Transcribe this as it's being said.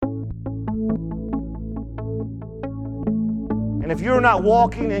And if you're not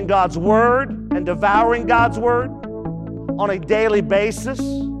walking in God's Word and devouring God's Word on a daily basis,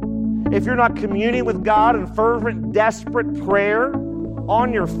 if you're not communing with God in fervent, desperate prayer,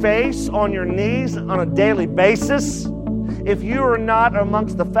 on your face, on your knees, on a daily basis, if you are not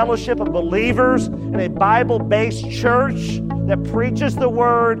amongst the fellowship of believers in a Bible-based church that preaches the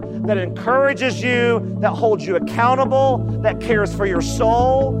Word, that encourages you, that holds you accountable, that cares for your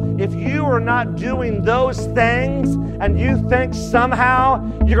soul, if you are not doing those things and you think somehow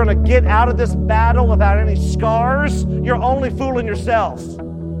you're going to get out of this battle without any scars, you're only fooling yourself.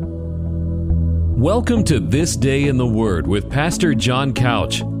 Welcome to This Day in the Word with Pastor John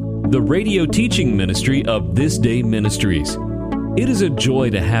Couch, the radio teaching ministry of This Day Ministries. It is a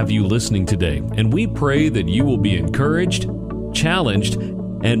joy to have you listening today, and we pray that you will be encouraged, challenged,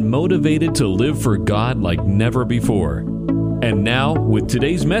 and motivated to live for God like never before. And now, with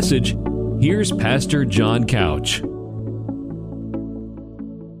today's message, here's Pastor John Couch.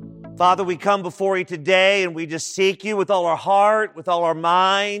 Father, we come before you today and we just seek you with all our heart, with all our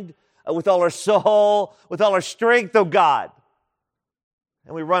mind, with all our soul, with all our strength, oh God.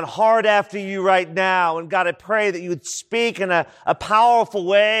 And we run hard after you right now. And God, I pray that you would speak in a powerful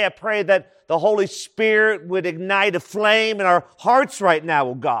way. I pray that the Holy Spirit would ignite a flame in our hearts right now,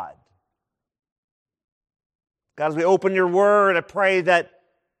 oh God. God, as we open your word, I pray that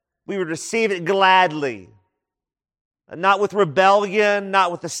we would receive it gladly. Not with rebellion,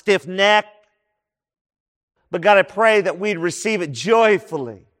 not with a stiff neck. But God, I pray that we'd receive it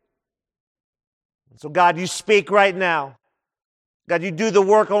joyfully. So God, you speak right now. God, you do the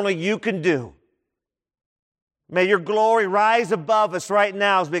work only you can do. May your glory rise above us right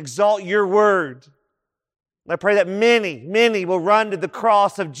now as we exalt your word. And I pray that many will run to the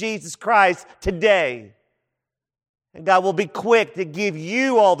cross of Jesus Christ today. And God will be quick to give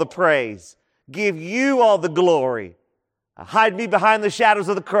you all the praise, give you all the glory. Hide me behind the shadows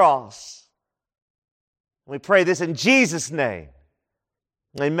of the cross. We pray this in Jesus' name.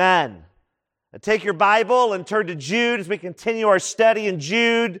 Amen. Now take your Bible and turn to Jude as we continue our study in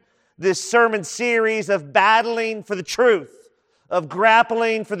Jude, this sermon series of battling for the truth, of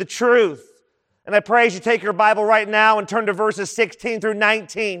grappling for the truth. And I pray as you take your Bible right now and turn to verses 16 through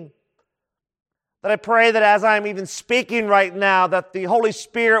 19, that I pray that as I'm even speaking right now, that the Holy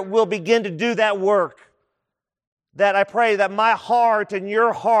Spirit will begin to do that work. That I pray that my heart and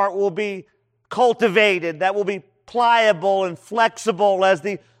your heart will be cultivated, that will be pliable and flexible as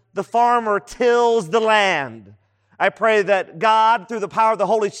the farmer tills the land. I pray that God, through the power of the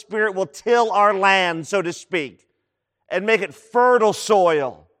Holy Spirit, will till our land, so to speak, and make it fertile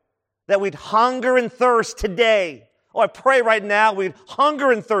soil, that we'd hunger and thirst today. Oh, I pray right now we'd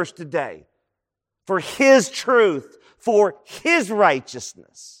hunger and thirst today for His truth, for His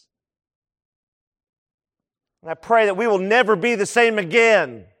righteousness. And I pray that we will never be the same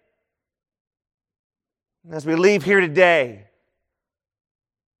again as we leave here today.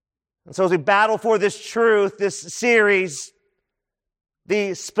 And so as we battle for this truth, this series,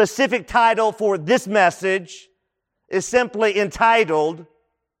 the specific title for this message is simply entitled,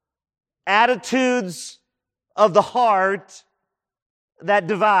 Attitudes of the Heart That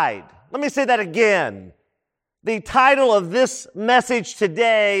Divide. Let me say that again. The title of this message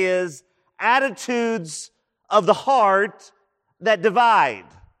today is Attitudes of the Heart That Divide.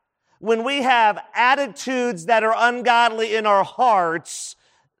 When we have attitudes that are ungodly in our hearts,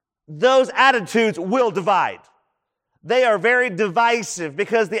 those attitudes will divide. They are very divisive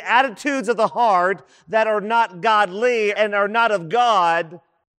because the attitudes of the heart that are not godly and are not of God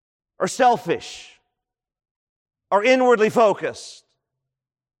are selfish, are inwardly focused.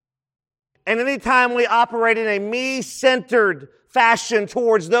 And anytime we operate in a me-centered fashion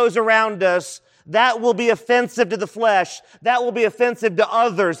towards those around us, that will be offensive to the flesh. That will be offensive to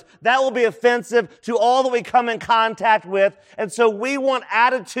others. That will be offensive to all that we come in contact with. And so we want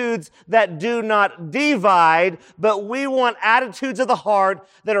attitudes that do not divide, but we want attitudes of the heart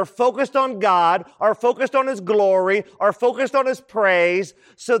that are focused on God, are focused on His glory, are focused on His praise,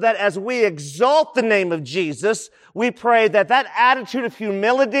 so that as we exalt the name of Jesus, we pray that that attitude of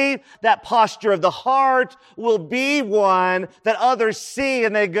humility, that posture of the heart will be one that others see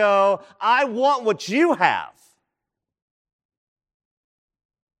and they go, I want what you have.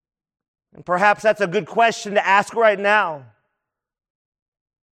 And perhaps that's a good question to ask right now.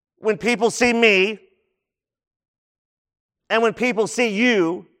 When people see me and when people see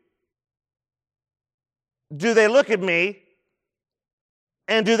you, do they look at me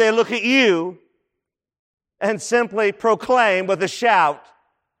and do they look at you and simply proclaim with a shout,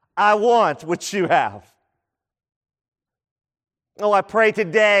 I want what you have? Oh, I pray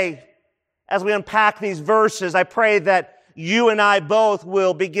today, as we unpack these verses, I pray that you and I both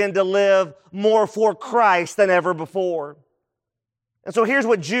will begin to live more for Christ than ever before. And so here's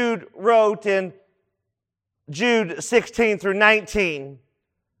what Jude wrote in Jude 16 through 19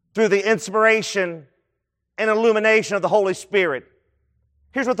 through the inspiration and illumination of the Holy Spirit.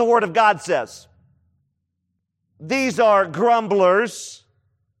 Here's what the Word of God says. These are grumblers,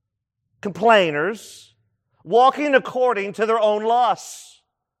 complainers, walking according to their own lusts.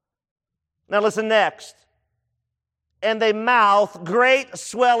 Now listen next. And they mouth great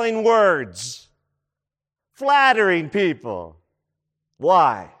swelling words, flattering people.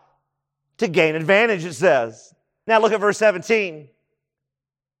 Why? To gain advantage, it says. Now look at verse 17.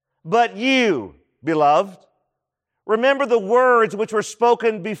 But you, beloved, remember the words which were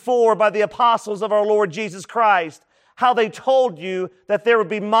spoken before by the apostles of our Lord Jesus Christ, how they told you that there would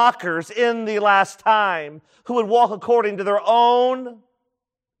be mockers in the last time who would walk according to their own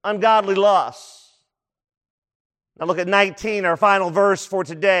ungodly lusts. Now look at 19, our final verse for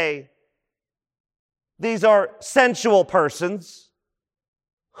today. These are sensual persons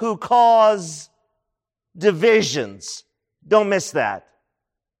who cause divisions. Don't miss that.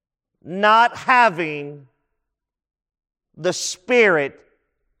 Not having the Spirit,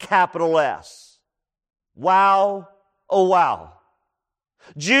 capital S. Wow, oh wow.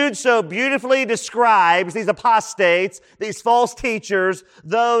 Jude so beautifully describes these apostates, these false teachers,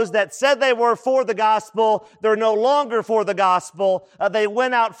 those that said they were for the gospel, they're no longer for the gospel. They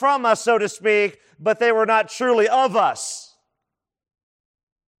went out from us, so to speak, but they were not truly of us.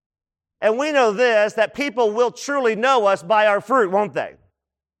 And we know this, that people will truly know us by our fruit, won't they?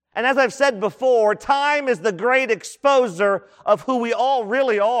 And as I've said before, time is the great exposer of who we all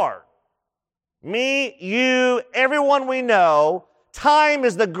really are. Me, you, everyone we know, time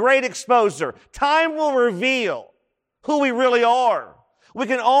is the great exposer. Time will reveal who we really are. We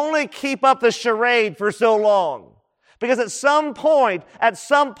can only keep up the charade for so long. Because at some point,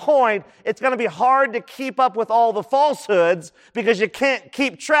 it's going to be hard to keep up with all the falsehoods because you can't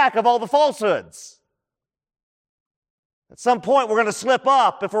keep track of all the falsehoods. At some point, we're going to slip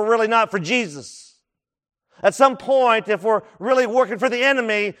up if we're really not for Jesus. At some point, if we're really working for the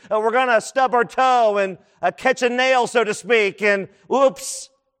enemy, we're going to stub our toe and catch a nail, so to speak, and oops,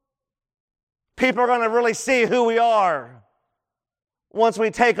 people are going to really see who we are once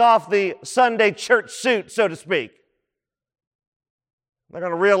we take off the Sunday church suit, so to speak. They're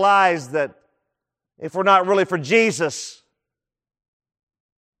going to realize that if we're not really for Jesus,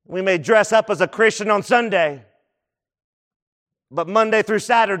 we may dress up as a Christian on Sunday, but Monday through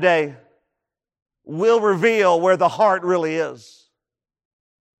Saturday will reveal where the heart really is.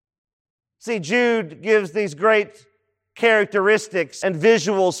 See, Jude gives these great characteristics and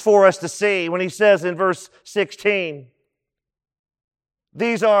visuals for us to see when he says in verse 16,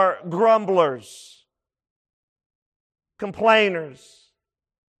 these are grumblers, complainers,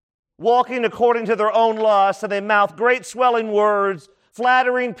 walking according to their own lusts, and they mouth great swelling words,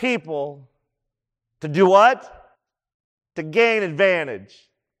 flattering people. To do what? To gain advantage.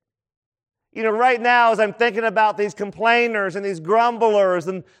 You know, right now as I'm thinking about these complainers and these grumblers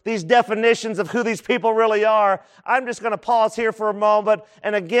and these definitions of who these people really are, I'm just going to pause here for a moment.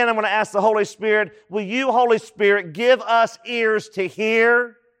 And again, I'm going to ask the Holy Spirit, will you, Holy Spirit, give us ears to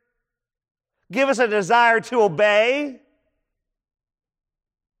hear? Give us a desire to obey?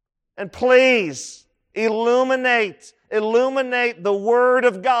 And please, illuminate the Word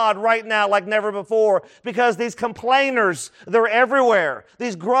of God right now like never before. Because these complainers, they're everywhere.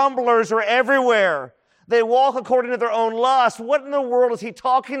 These grumblers are everywhere. They walk according to their own lust. What in the world is he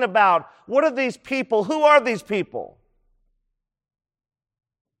talking about? What are these people? Who are these people?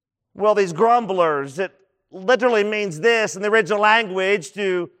 Well, these grumblers, it literally means this in the original language,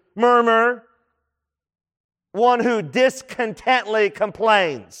 to murmur. One who discontently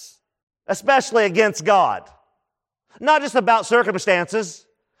complains, especially against God. Not just about circumstances,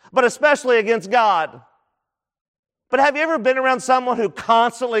 but especially against God. But have you ever been around someone who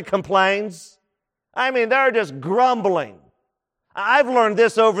constantly complains? I mean, they're just grumbling. I've learned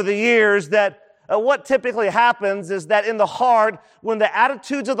this over the years that what typically happens is that in the heart, when the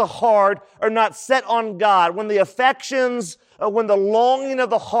attitudes of the heart are not set on God, when the affections, when the longing of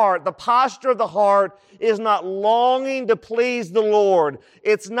the heart, the posture of the heart is not longing to please the Lord.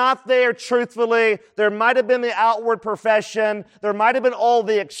 It's not there truthfully. There might have been the outward profession. There might have been all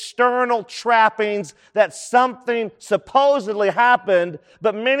the external trappings that something supposedly happened,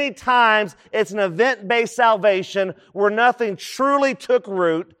 but many times it's an event-based salvation where nothing truly took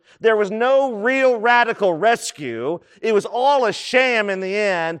root. There was no real radical rescue. It was all a sham in the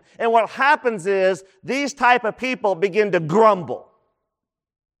end. And what happens is these type of people begin to grumble.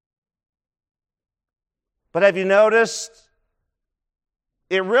 But have you noticed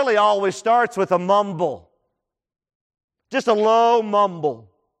it really always starts with a mumble. Just a low mumble.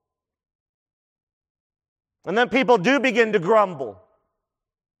 And then people do begin to grumble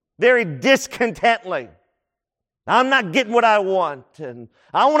very discontently. I'm not getting what I want, and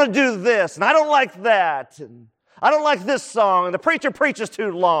I want to do this, and I don't like that, and I don't like this song, and the preacher preaches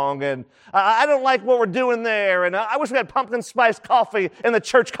too long, and I don't like what we're doing there, and I wish we had pumpkin spice coffee in the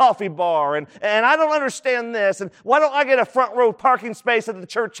church coffee bar, and I don't understand this, and why don't I get a front row parking space at the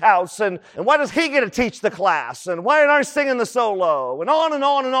church house, and why does he get to teach the class, and why aren't I singing the solo, and on and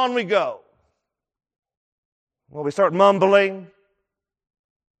on and on we go. Well, we start mumbling,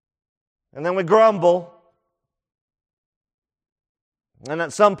 and then we grumble, and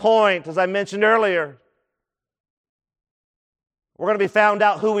at some point, as I mentioned earlier, we're going to be found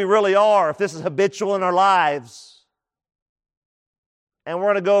out who we really are if this is habitual in our lives. And we're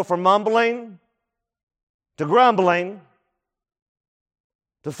going to go from mumbling to grumbling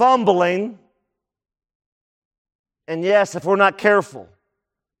to fumbling. And yes, if we're not careful,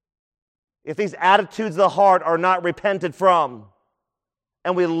 if these attitudes of the heart are not repented from,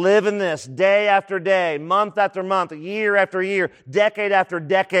 and we live in this day after day, month after month, year after year, decade after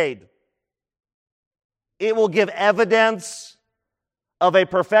decade, it will give evidence of a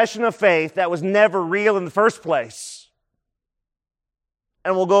profession of faith that was never real in the first place.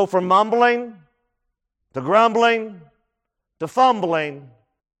 And we'll go from mumbling to grumbling to fumbling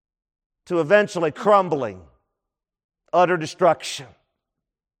to eventually crumbling, utter destruction.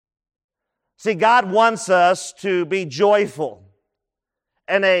 See, God wants us to be joyful.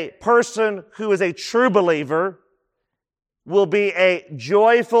 And a person who is a true believer will be a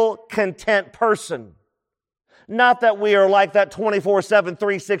joyful, content person. Not that we are like that 24/7,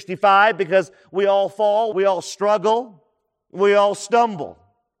 365, because we all fall, we all struggle, we all stumble.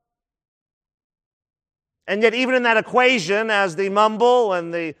 And yet even in that equation, as the mumble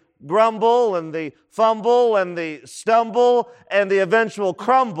and the grumble and the fumble and the stumble and the eventual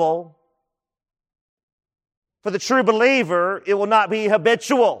crumble, for the true believer, it will not be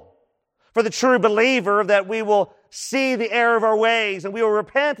habitual. For the true believer, that we will see the error of our ways and we will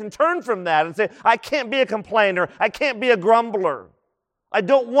repent and turn from that and say, I can't be a complainer. I can't be a grumbler. I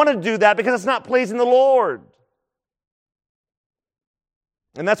don't want to do that because it's not pleasing the Lord.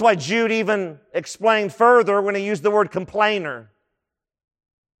 And that's why Jude even explained further when he used the word complainer.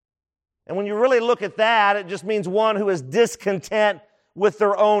 And when you really look at that, it just means one who is discontent with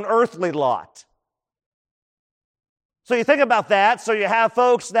their own earthly lot. So you think about that. So you have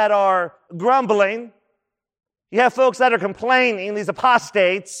folks that are grumbling. You have folks that are complaining, these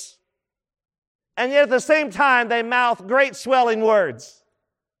apostates. And yet at the same time, they mouth great swelling words.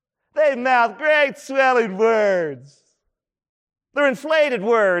 They mouth great swelling words. They're inflated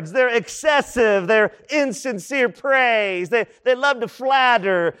words. They're excessive. They're insincere praise. They love to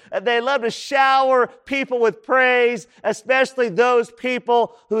flatter. They love to shower people with praise, especially those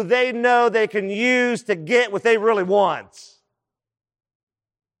people who they know they can use to get what they really want.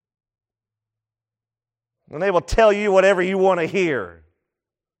 And they will tell you whatever you want to hear,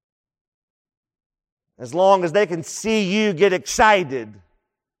 as long as they can see you get excited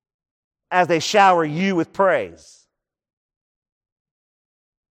as they shower you with praise.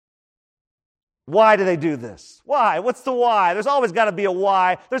 Why do they do this? Why? What's the why? There's always got to be a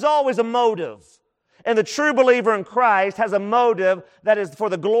why. There's always a motive. And the true believer in Christ has a motive that is for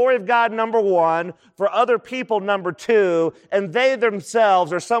the glory of God, number one, for other people, number two, and they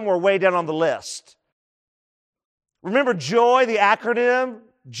themselves are somewhere way down on the list. Remember JOY, the acronym?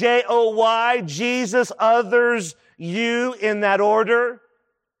 J-O-Y, Jesus, others, you, in that order.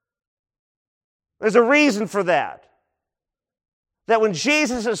 There's a reason for that. That when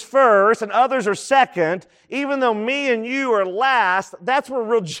Jesus is first and others are second, even though me and you are last, that's where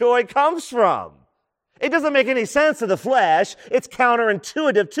real joy comes from. It doesn't make any sense to the flesh. It's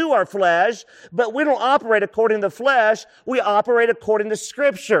counterintuitive to our flesh, but we don't operate according to the flesh. We operate according to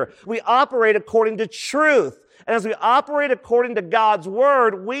Scripture. We operate according to truth. And as we operate according to God's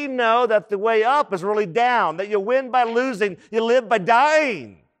Word, we know that the way up is really down, that you win by losing, you live by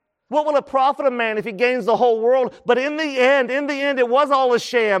dying. What will it profit a man if he gains the whole world? But in the end, it was all a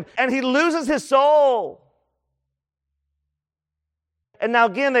sham, and he loses his soul. And now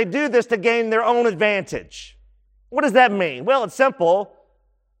again, they do this to gain their own advantage. What does that mean? Well, it's simple.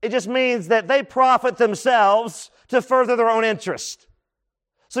 It just means that they profit themselves to further their own interest.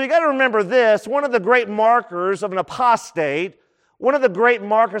 So you got to remember this, one of the great markers of an apostate, one of the great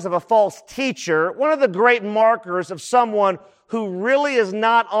markers of a false teacher, one of the great markers of someone who really is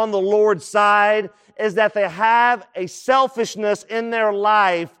not on the Lord's side is that they have a selfishness in their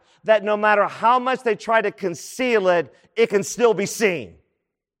life that no matter how much they try to conceal it, it can still be seen.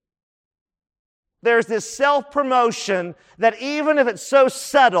 There's this self-promotion that even if it's so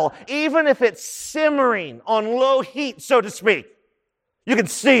subtle, even if it's simmering on low heat, so to speak, you can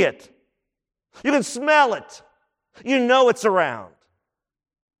see it. You can smell it. You know it's around.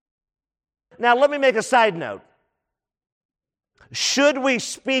 Now, let me make a side note. Should we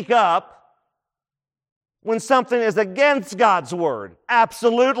speak up when something is against God's word?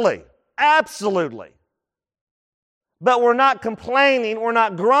 Absolutely. Absolutely. But we're not complaining, we're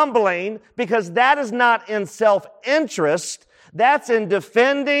not grumbling, because that is not in self-interest. That's in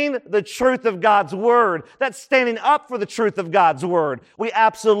defending the truth of God's word. That's standing up for the truth of God's word. We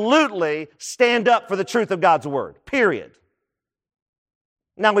absolutely stand up for the truth of God's word, period.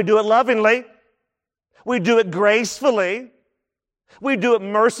 Now, we do it lovingly. We do it gracefully. We do it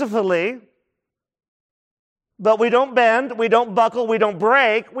mercifully. But we don't bend, we don't buckle, we don't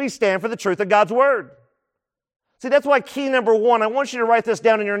break. We stand for the truth of God's word. See, that's why key number one, I want you to write this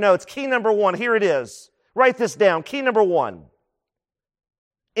down in your notes. Key number one, here it is. Write this down. Key number one.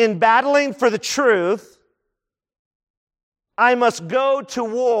 In battling for the truth, I must go to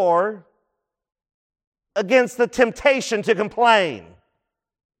war against the temptation to complain.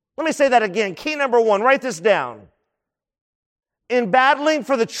 Let me say that again. Key number one, write this down. In battling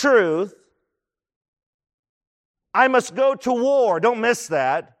for the truth, I must go to war, don't miss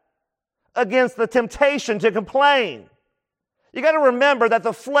that, against the temptation to complain. You got to remember that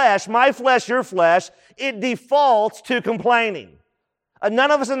the flesh, my flesh, your flesh, it defaults to complaining.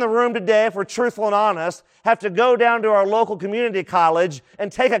 None of us in the room today, if we're truthful and honest, have to go down to our local community college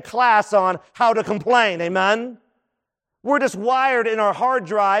and take a class on how to complain. Amen? We're just wired in our hard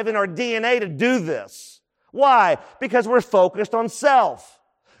drive, in our DNA to do this. Why? Because we're focused on self.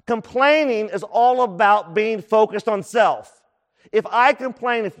 Complaining is all about being focused on self. If I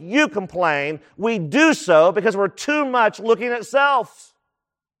complain, if you complain, we do so because we're too much looking at self.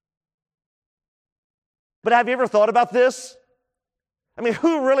 But have you ever thought about this? I mean,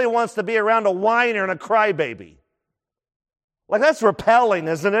 who really wants to be around a whiner and a crybaby? Like, that's repelling,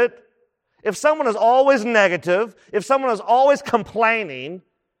 isn't it? If someone is always negative, if someone is always complaining,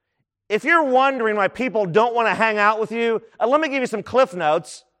 if you're wondering why people don't want to hang out with you, let me give you some cliff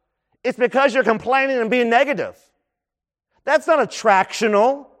notes. It's because you're complaining and being negative. That's not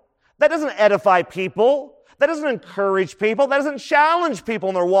attractional. That doesn't edify people. That doesn't encourage people. That doesn't challenge people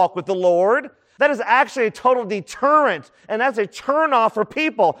in their walk with the Lord. That is actually a total deterrent, and that's a turnoff for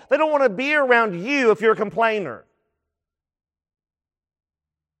people. They don't want to be around you if you're a complainer.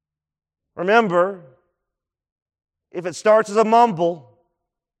 Remember, if it starts as a mumble,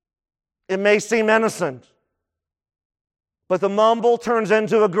 it may seem innocent, but the mumble turns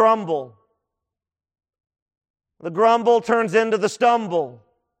into a grumble. The grumble turns into the stumble.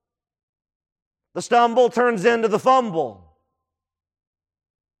 The stumble turns into the fumble.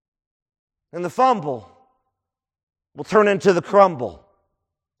 And the fumble will turn into the crumble.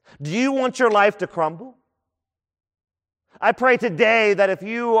 Do you want your life to crumble? I pray today that if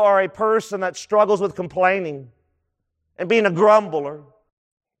you are a person that struggles with complaining and being a grumbler,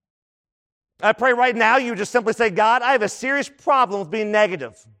 I pray right now you just simply say, God, I have a serious problem with being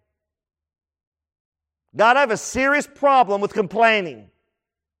negative. God, I have a serious problem with complaining.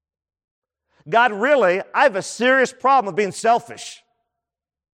 God, really, I have a serious problem with being selfish.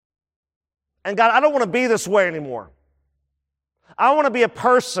 And God, I don't want to be this way anymore. I want to be a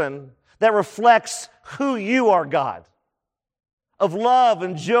person that reflects who you are, God, of love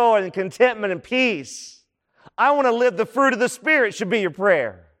and joy and contentment and peace. I want to live the fruit of the Spirit should be your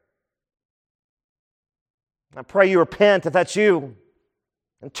prayer. I pray you repent if that's you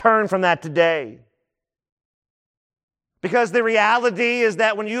and turn from that today. Because the reality is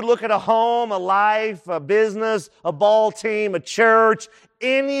that when you look at a home, a life, a business, a ball team, a church,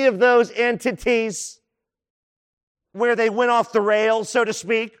 any of those entities where they went off the rails, so to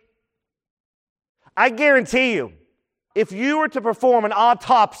speak, I guarantee you, if you were to perform an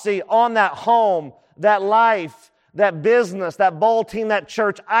autopsy on that home, that life, that business, that ball team, that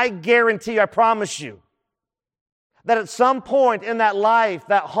church, I guarantee you, I promise you, that at some point in that life,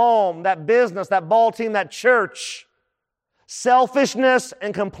 that home, that business, that ball team, that church, selfishness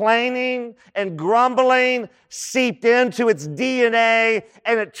and complaining and grumbling seeped into its DNA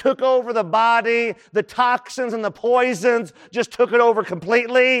and it took over the body. The toxins and the poisons just took it over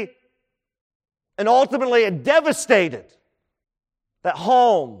completely. And ultimately it devastated that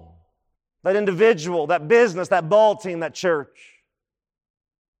home, that individual, that business, that ball team, that church.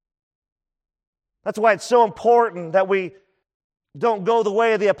 That's why it's so important that we don't go the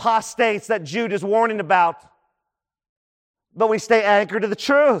way of the apostates that Jude is warning about. But we stay anchored to the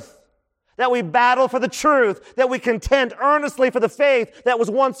truth. that we battle for the truth, that we contend earnestly for the faith that was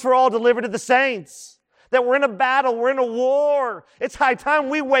once for all delivered to the saints, that we're in a battle, we're in a war. It's high time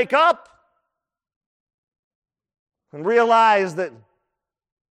we wake up and realize that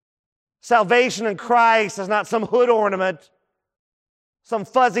salvation in Christ is not some hood ornament, some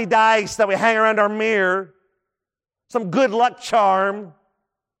fuzzy dice that we hang around our mirror, some good luck charm.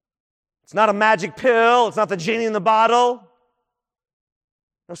 It's not a magic pill. It's not the genie in the bottle.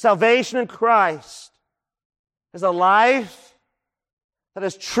 No, salvation in Christ is a life that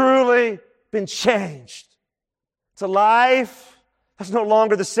has truly been changed. It's a life that's no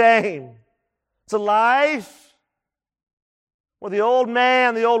longer the same. It's a life where the old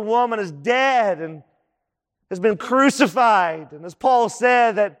man, the old woman is dead and has been crucified. And as Paul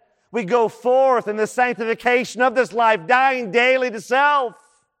said, that we go forth in the sanctification of this life, dying daily to self.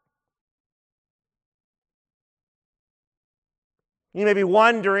 You may be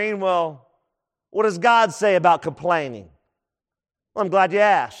wondering, well, what does God say about complaining? Well, I'm glad you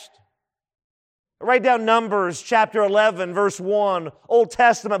asked. Write down Numbers chapter 11, verse 1, Old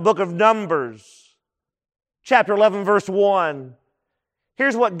Testament book of Numbers. Chapter 11, verse 1.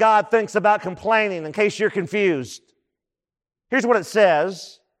 Here's what God thinks about complaining, in case you're confused. Here's what it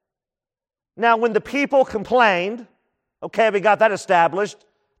says. Now, when the people complained, okay, we got that established.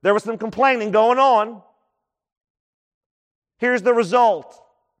 There was some complaining going on. Here's the result.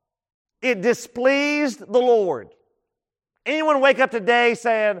 It displeased the Lord. Anyone wake up today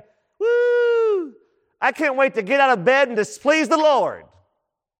saying, woo, I can't wait to get out of bed and displease the Lord?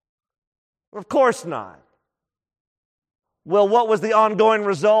 Of course not. Well, what was the ongoing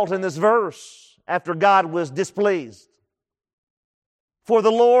result in this verse after God was displeased? For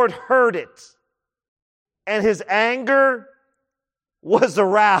the Lord heard it, and His anger was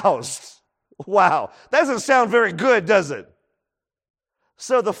aroused. Wow, that doesn't sound very good, does it?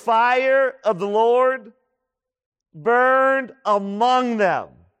 So the fire of the Lord burned among them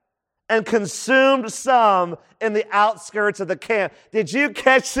and consumed some in the outskirts of the camp. Did you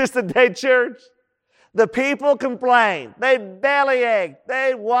catch this today, church? The people complained. They bellyached.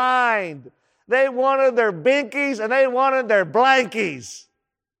 They whined. They wanted their binkies and they wanted their blankies.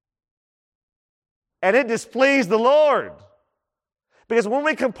 And it displeased the Lord. Because when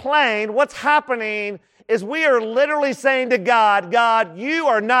we complain, what's happening is we are literally saying to God, God, you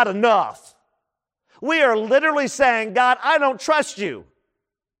are not enough. We are literally saying, God, I don't trust you.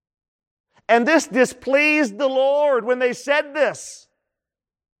 And this displeased the Lord when they said this.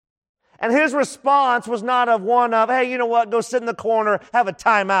 And His response was not of one of, hey, you know what, go sit in the corner, have a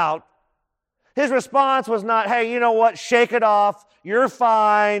timeout. His response was not, hey, you know what, shake it off, you're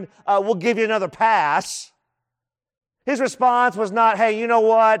fine, we'll give you another pass. His response was not, hey, you know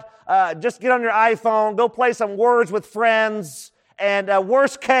what, just get on your iPhone, go play some Words with Friends, and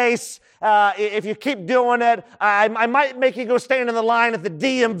worst case, if you keep doing it, I might make you go stand in the line at the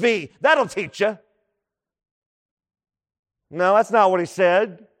DMV. That'll teach you. No, that's not what He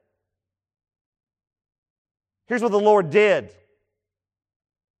said. Here's what the Lord did.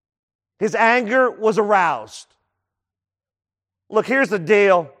 His anger was aroused. Look, here's the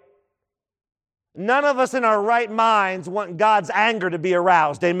deal. None of us in our right minds want God's anger to be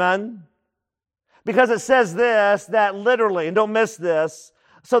aroused. Amen? Because it says this, that literally, and don't miss this,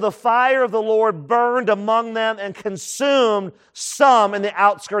 so the fire of the Lord burned among them and consumed some in the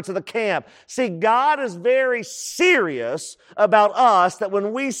outskirts of the camp. See, God is very serious about us that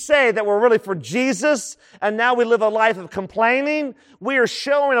when we say that we're really for Jesus and now we live a life of complaining, we are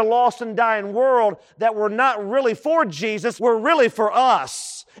showing a lost and dying world that we're not really for Jesus, we're really for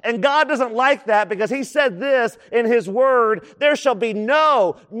us. And God doesn't like that because He said this in His Word, there shall be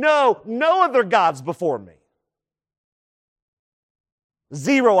no other gods before me.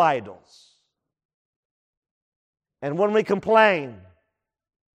 0 idols. And when we complain,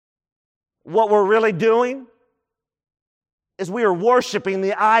 what we're really doing is we are worshiping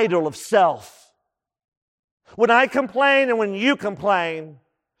the idol of self. When I complain and when you complain,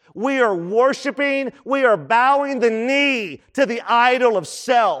 we are worshiping, we are bowing the knee to the idol of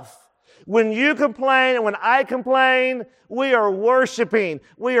self. When you complain and when I complain, we are worshiping,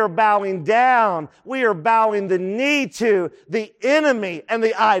 we are bowing down, we are bowing the knee to the enemy and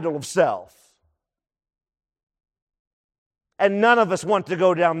the idol of self. And none of us want to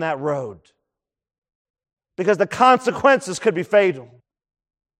go down that road because the consequences could be fatal.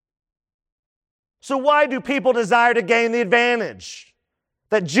 So why do people desire to gain the advantage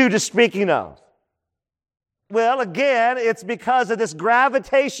that Jude is speaking of? Well, again, it's because of this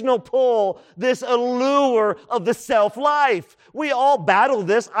gravitational pull, this allure of the self-life. We all battle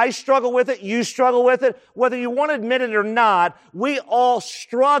this. I struggle with it. You struggle with it. Whether you want to admit it or not, we all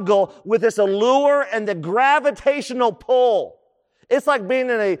struggle with this allure and the gravitational pull. It's like being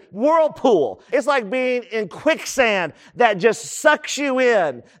in a whirlpool. It's like being in quicksand that just sucks you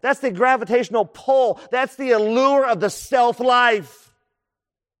in. That's the gravitational pull. That's the allure of the self-life.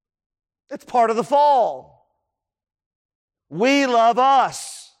 It's part of the fall. We love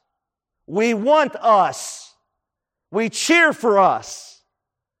us. We want us. We cheer for us.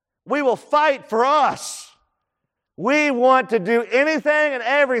 We will fight for us. We want to do anything and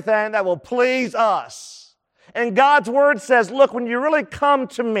everything that will please us. And God's Word says, look, when you really come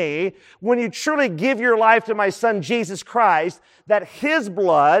to me, when you truly give your life to my Son, Jesus Christ, that His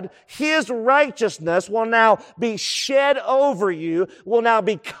blood, His righteousness will now be shed over you, will now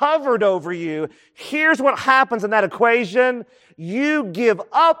be covered over you. Here's what happens in that equation. You give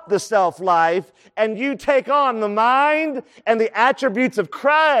up the self-life and you take on the mind and the attributes of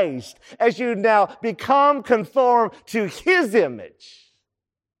Christ as you now become conformed to His image.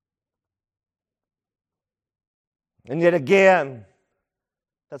 And yet again,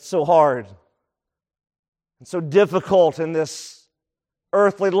 that's so hard and so difficult in this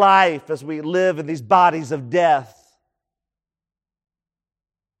earthly life as we live in these bodies of death.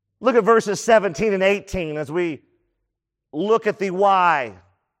 Look at verses 17 and 18 as we look at the why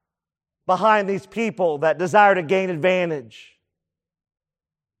behind these people that desire to gain advantage.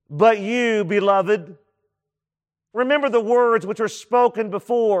 But you, beloved, remember the words which were spoken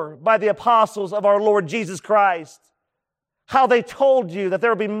before by the apostles of our Lord Jesus Christ, how they told you that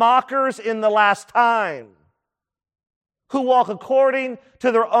there will be mockers in the last time who walk according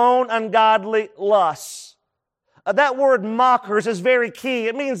to their own ungodly lusts. That word mockers is very key.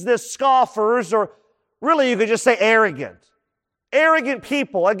 It means this scoffers, or really you could just say arrogant. Arrogant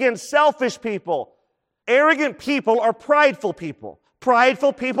people, again, selfish people. Arrogant people are prideful people.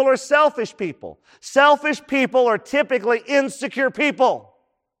 Prideful people are selfish people. Selfish people are typically insecure people.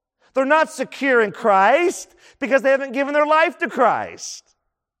 They're not secure in Christ because they haven't given their life to Christ.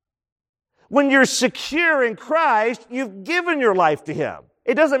 When you're secure in Christ, you've given your life to Him.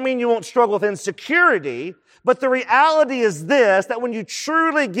 It doesn't mean you won't struggle with insecurity, but the reality is this, that when you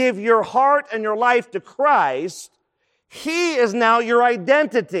truly give your heart and your life to Christ, He is now your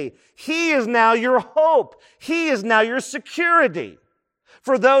identity. He is now your hope. He is now your security.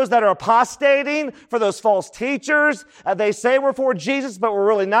 For those that are apostating, for those false teachers, they say we're for Jesus, but we're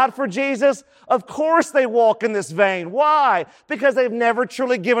really not for Jesus. Of course they walk in this vein. Why? Because they've never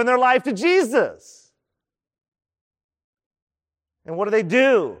truly given their life to Jesus. And what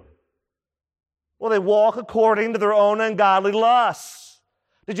do? Well, they walk according to their own ungodly lusts.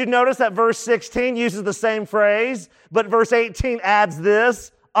 Did you notice that verse 16 uses the same phrase, but verse 18 adds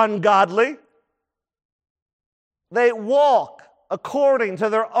this, ungodly? They walk according to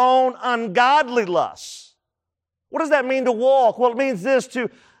their own ungodly lusts. What does that mean to walk? Well, it means this, to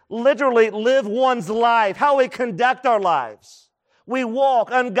literally live one's life, how we conduct our lives. We walk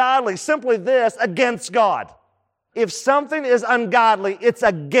ungodly, simply this, against God. If something is ungodly, it's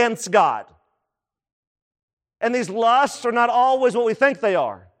against God. And these lusts are not always what we think they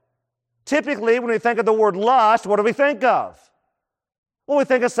are. Typically, when we think of the word lust, what do we think of? Well, we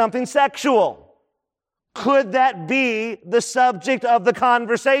think of something sexual. Could that be the subject of the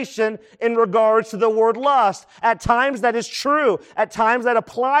conversation in regards to the word lust? At times that is true. At times that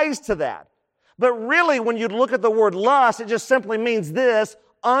applies to that. But really, when you look at the word lust, it just simply means this,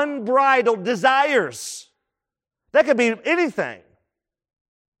 unbridled desires. That could be anything.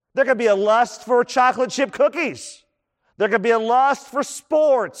 There could be a lust for chocolate chip cookies. There could be a lust for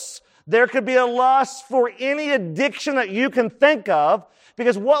sports. There could be a lust for any addiction that you can think of.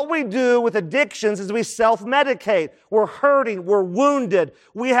 Because what we do with addictions is we self-medicate. We're hurting. We're wounded.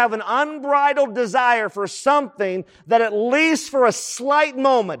 We have an unbridled desire for something that at least for a slight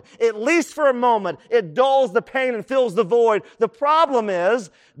moment, at least for a moment, it dulls the pain and fills the void. The problem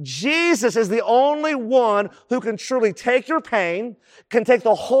is Jesus is the only one who can truly take your pain, can take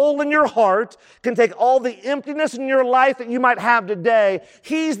the hole in your heart, can take all the emptiness in your life that you might have today.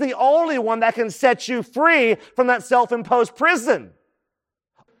 He's the only one that can set you free from that self-imposed prison.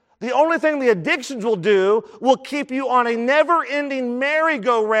 The only thing the addictions will do will keep you on a never-ending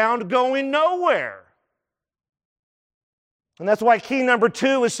merry-go-round going nowhere. And that's why key number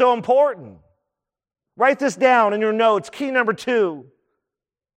 2 is so important. Write this down in your notes. Key number 2.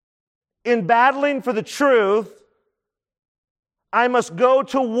 In battling for the truth, I must go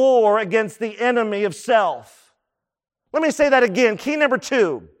to war against the enemy of self. Let me say that again. Key number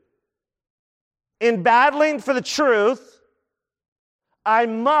 2. In battling for the truth, I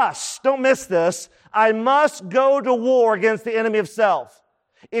must, don't miss this, I must go to war against the enemy of self.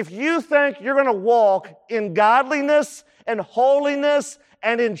 If you think you're going to walk in godliness and holiness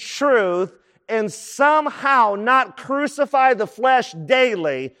and in truth and somehow not crucify the flesh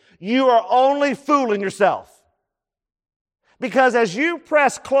daily, you are only fooling yourself. Because as you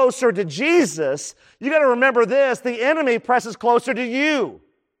press closer to Jesus, you got to remember this, the enemy presses closer to you.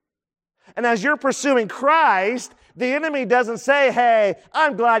 And as you're pursuing Christ, the enemy doesn't say, hey,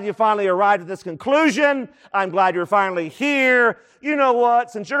 I'm glad you finally arrived at this conclusion. I'm glad you're finally here. You know what?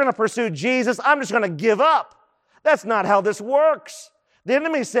 Since you're going to pursue Jesus, I'm just going to give up. That's not how this works. The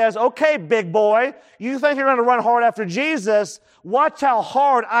enemy says, okay, big boy, you think you're going to run hard after Jesus. Watch how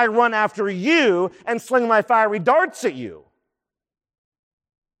hard I run after you and sling my fiery darts at you.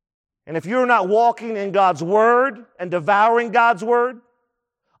 And if you're not walking in God's Word and devouring God's Word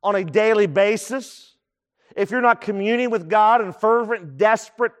on a daily basis, if you're not communing with God in fervent,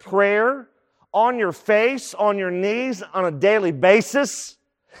 desperate prayer on your face, on your knees, on a daily basis,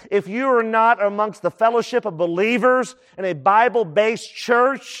 if you are not amongst the fellowship of believers in a Bible-based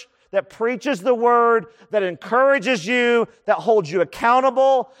church that preaches the Word, that encourages you, that holds you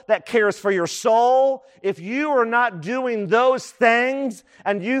accountable, that cares for your soul, if you are not doing those things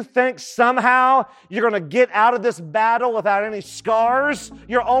and you think somehow you're going to get out of this battle without any scars,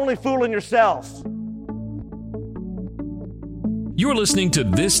 you're only fooling yourself. You're listening to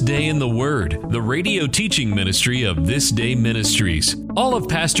This Day in the Word, the radio teaching ministry of This Day Ministries. All of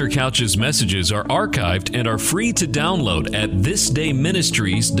Pastor Couch's messages are archived and are free to download at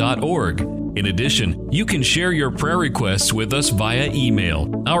thisdayministries.org. In addition, you can share your prayer requests with us via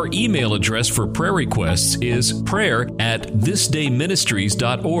email. Our email address for prayer requests is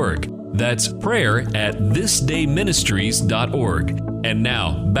prayer@thisdayministries.org. That's prayer@thisdayministries.org. And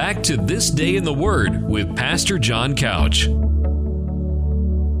now, back to This Day in the Word with Pastor John Couch.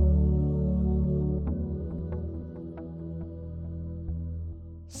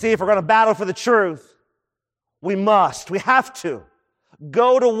 See, if we're going to battle for the truth, we have to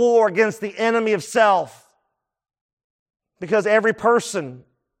go to war against the enemy of self. Because every person,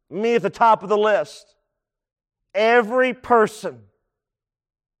 me at the top of the list, every person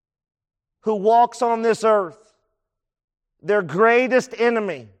who walks on this earth, their greatest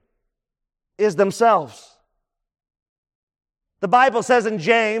enemy is themselves. The Bible says in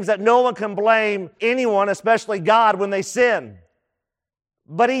James that no one can blame anyone, especially God, when they sin.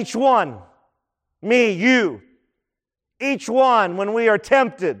 But each one, me, you, each one, when we are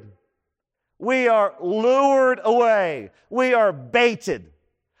tempted, we are lured away. We are baited.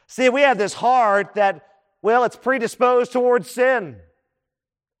 See, we have this heart that, well, it's predisposed towards sin.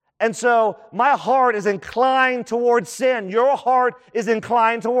 And so my heart is inclined towards sin. Your heart is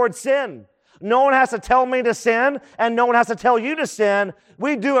inclined towards sin. No one has to tell me to sin, and no one has to tell you to sin.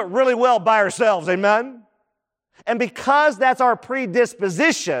 We do it really well by ourselves, amen? And because that's our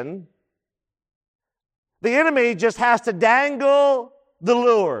predisposition, the enemy just has to dangle the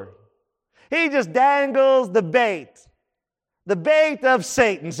lure. He just dangles the bait of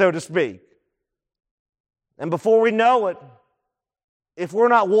Satan, so to speak. And before we know it, if we're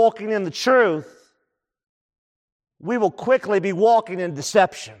not walking in the truth, we will quickly be walking in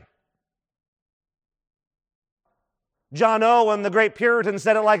deception. John Owen, the great Puritan,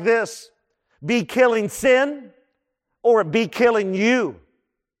 said it like this: be killing sin, or it be killing you.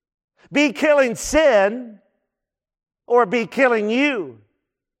 Be killing sin, or it be killing you.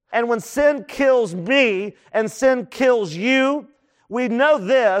 And when sin kills me and sin kills you, we know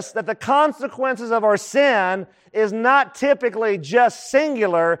this, that the consequences of our sin is not typically just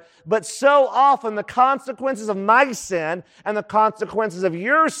singular, but so often the consequences of my sin and the consequences of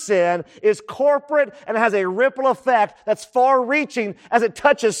your sin is corporate and has a ripple effect that's far-reaching as it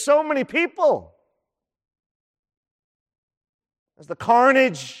touches so many people. As the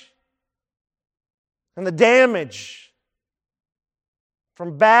carnage and the damage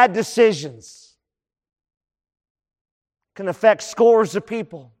from bad decisions can affect scores of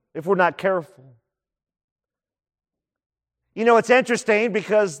people if we're not careful. You know, it's interesting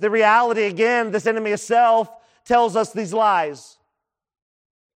because the reality, again, this enemy of self tells us these lies.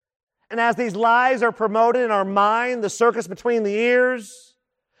 And as these lies are promoted in our mind, the circus between the ears,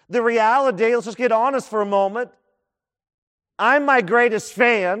 the reality, let's just get honest for a moment, I'm my greatest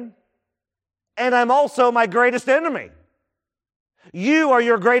fan, and I'm also my greatest enemy. You are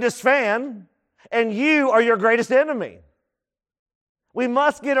your greatest fan, and you are your greatest enemy. We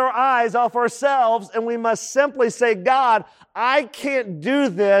must get our eyes off ourselves, and we must simply say, God, I can't do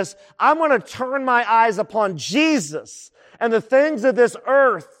this. I'm going to turn my eyes upon Jesus and the things of this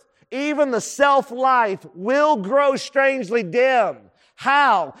earth even the self-life will grow strangely dim.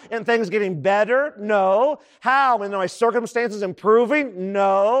 How? In things getting better? No. How? In my circumstances improving?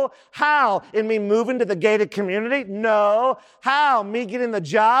 No. How? In me moving to the gated community? No. How? Me getting the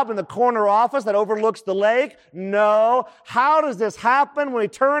job in the corner office that overlooks the lake? No. How does this happen? When we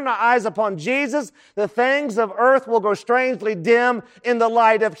turn our eyes upon Jesus, the things of earth will grow strangely dim in the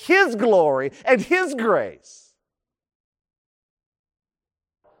light of His glory and His grace.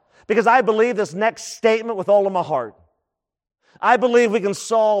 Because I believe this next statement with all of my heart. I believe we can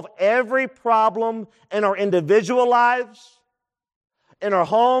solve every problem in our individual lives, in our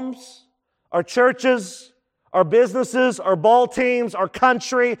homes, our churches, our businesses, our ball teams, our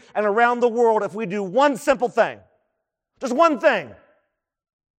country, and around the world if we do one simple thing. Just one thing.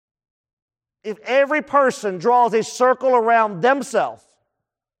 If every person draws a circle around themselves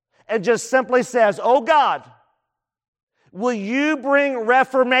and just simply says, "Oh God, will you bring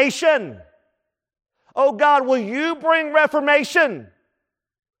reformation? Oh God, will you bring reformation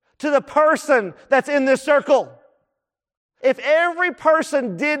to the person that's in this circle?" If every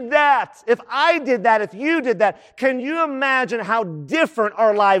person did that, if I did that, if you did that, can you imagine how different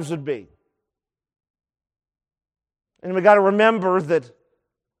our lives would be? And we got to remember that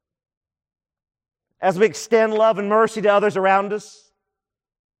as we extend love and mercy to others around us,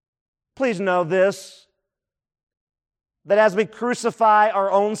 please know this, that as we crucify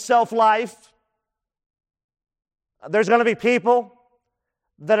our own self-life, there's going to be people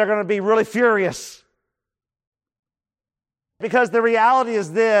that are going to be really furious. Because the reality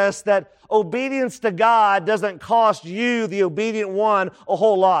is this, that obedience to God doesn't cost you, the obedient one, a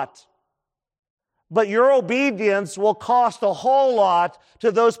whole lot. But your obedience will cost a whole lot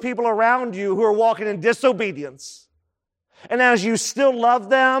to those people around you who are walking in disobedience. And as you still love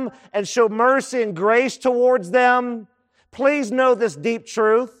them and show mercy and grace towards them, please know this deep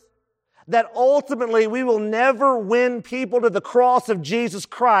truth, that ultimately we will never win people to the cross of Jesus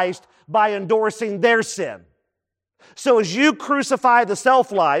Christ by endorsing their sin. So as you crucify the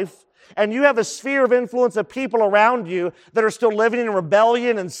self-life and you have a sphere of influence of people around you that are still living in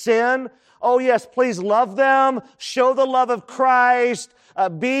rebellion and sin, oh yes, please love them, show the love of Christ,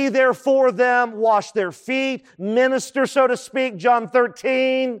 be there for them, wash their feet, minister, so to speak, John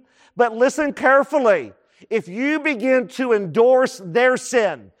 13. But listen carefully. If you begin to endorse their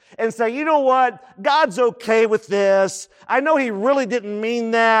sin, and say, "You know what? God's okay with this. I know He really didn't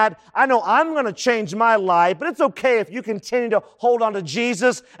mean that. I know I'm going to change my life, but it's okay if you continue to hold on to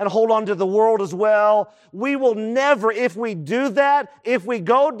Jesus and hold on to the world as well." We will never, if we do that, if we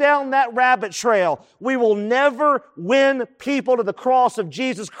go down that rabbit trail, we will never win people to the cross of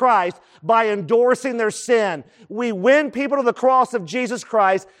Jesus Christ by endorsing their sin. We win people to the cross of Jesus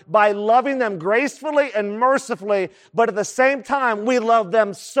Christ by loving them gracefully and mercifully, but at the same time, we love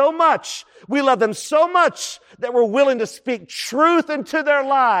them so much that we're willing to speak truth into their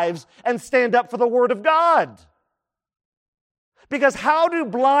lives and stand up for the Word of God. Because how do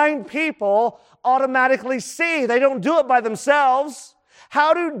blind people automatically see? They don't do it by themselves.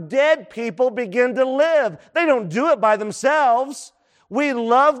 How do dead people begin to live? They don't do it by themselves. We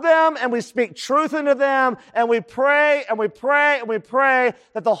love them and we speak truth into them and we pray and we pray and we pray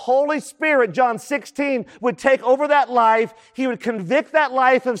that the Holy Spirit, John 16, would take over that life. He would convict that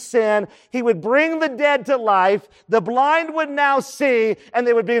life of sin. He would bring the dead to life. The blind would now see and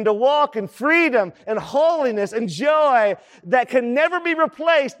they would begin to walk in freedom and holiness and joy that can never be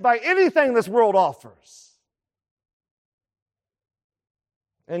replaced by anything this world offers.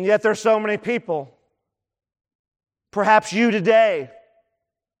 And yet there's so many people, perhaps you today,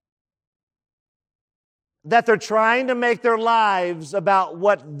 that they're trying to make their lives about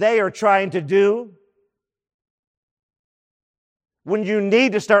what they are trying to do, when you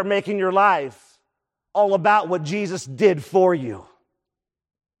need to start making your life all about what Jesus did for you.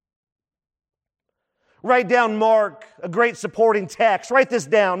 Write down Mark, a great supporting text. Write this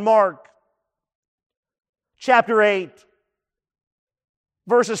down, Mark, chapter 8,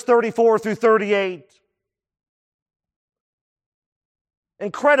 verses 34 through 38.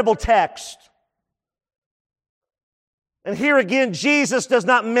 Incredible text. And here again, Jesus does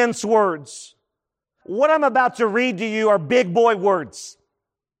not mince words. What I'm about to read to you are big boy words.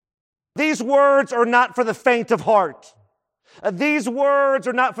 These words are not for the faint of heart. These words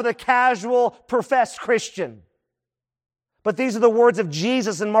are not for the casual, professed Christian. But these are the words of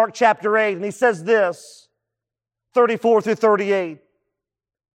Jesus in Mark chapter 8. And He says this, 34 through 38.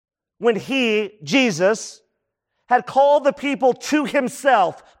 When He, Jesus, had called the people to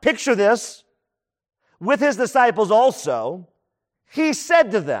Himself, picture this, with His disciples also, He said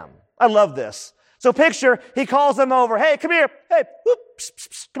to them, I love this. So picture, He calls them over. Hey, come here. Hey, whoop, psst, psst,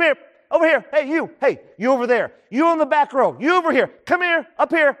 psst. Come here. Over here. Hey, you over there. You on the back row. You over here. Come here. Up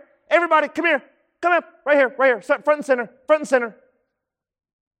here. Everybody, come here. Come up. Right here. Front and center.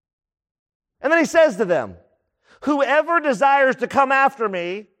 And then he says to them, whoever desires to come after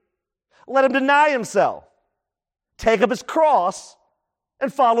me, let him deny himself, take up his cross,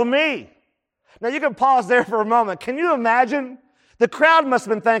 and follow me. Now you can pause there for a moment. Can you imagine? The crowd must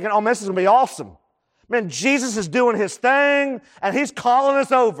have been thinking, oh, man, this is going to be awesome. Man, Jesus is doing his thing, and he's calling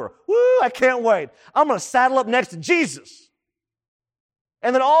us over. Woo, I can't wait. I'm going to saddle up next to Jesus.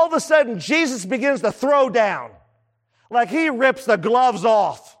 And then all of a sudden, Jesus begins to throw down. Like he rips the gloves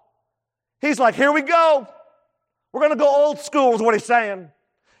off. He's like, here we go. We're going to go old school is what he's saying.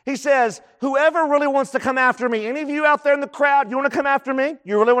 He says, whoever really wants to come after me, any of you out there in the crowd, you want to come after me?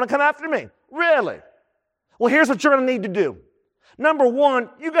 You really want to come after me? Really? Well, here's what you're going to need to do. Number one,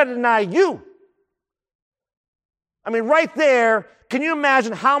 you got to deny you. I mean, right there, can you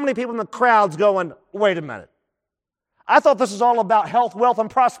imagine how many people in the crowd's going, wait a minute. I thought this was all about health, wealth, and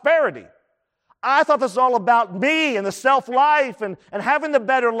prosperity. I thought this was all about me and the self-life and having the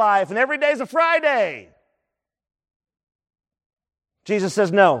better life, and every day's a Friday. Jesus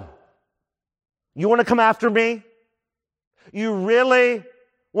says, no. You want to come after me? You really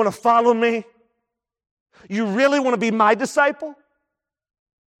want to follow me? You really want to be my disciple?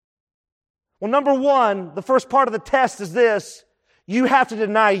 Well, number one, the first part of the test is this. You have to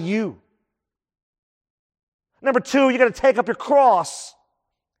deny you. Number two, you got to take up your cross.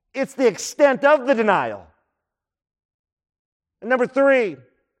 It's the extent of the denial. And number three,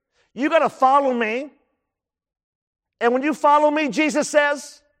 you got to follow me. And when you follow me, Jesus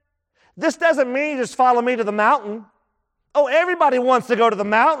says, this doesn't mean you just follow me to the mountain. Oh, everybody wants to go to the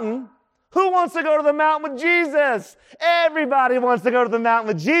mountain. Who wants to go to the mountain with Jesus? Everybody wants to go to the mountain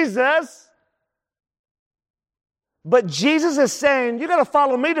with Jesus. But Jesus is saying, you got to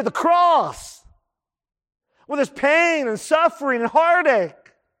follow me to the cross with his pain and suffering and heartache.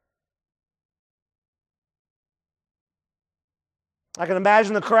 I can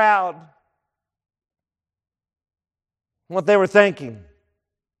imagine the crowd, what they were thinking.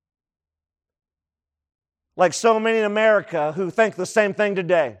 Like so many in America who think the same thing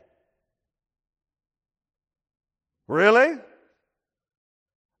today. Really?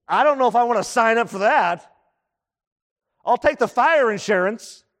 I don't know if I want to sign up for that. I'll take the fire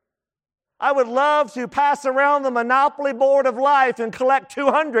insurance. I would love to pass around the Monopoly board of life and collect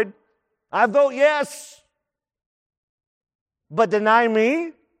 200. I vote yes. But deny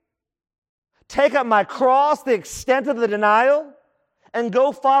me? Take up my cross, the extent of the denial, and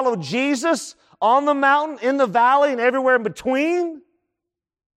go follow Jesus on the mountain, in the valley, and everywhere in between?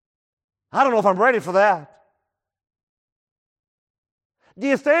 I don't know if I'm ready for that. Do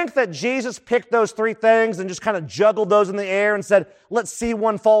you think that Jesus picked those three things and just kind of juggled those in the air and said, let's see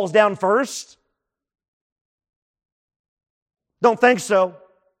one falls down first? Don't think so.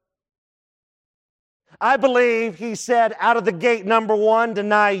 I believe he said out of the gate, number one,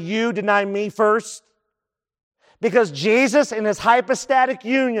 deny you, deny me first. Because Jesus, in his hypostatic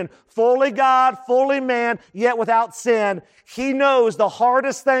union, fully God, fully man, yet without sin, he knows the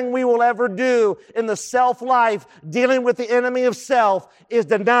hardest thing we will ever do in the self-life, dealing with the enemy of self, is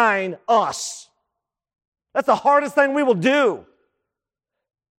denying us. That's the hardest thing we will do.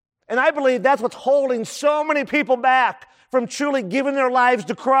 And I believe that's what's holding so many people back from truly giving their lives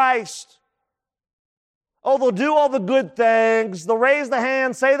to Christ. Oh, they'll do all the good things. They'll raise the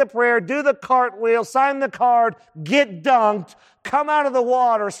hand, say the prayer, do the cartwheel, sign the card, get dunked, come out of the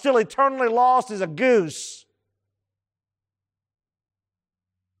water, still eternally lost as a goose.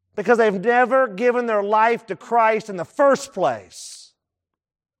 Because they've never given their life to Christ in the first place.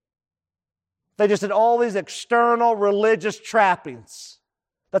 They just had all these external religious trappings.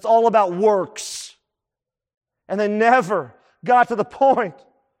 That's all about works. And they never got to the point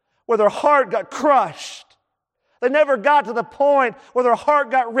where their heart got crushed. They never got to the point where their heart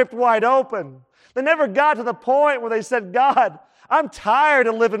got ripped wide open. They never got to the point where they said, God, I'm tired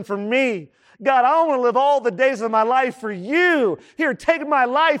of living for me. God, I want to live all the days of my life for you. Here, take my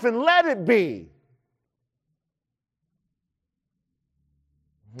life and let it be.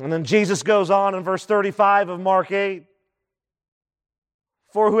 And then Jesus goes on in verse 35 of Mark 8.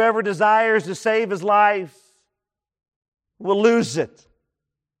 For whoever desires to save his life will lose it.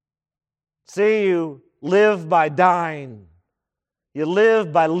 See, you live by dying. You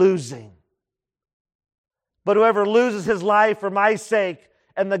live by losing. But whoever loses his life for my sake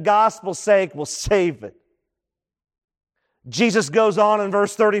and the gospel's sake will save it. Jesus goes on in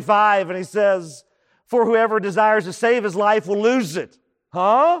verse 35 and he says, for whoever desires to save his life will lose it.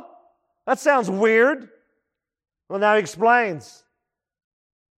 Huh? That sounds weird. Well, now he explains.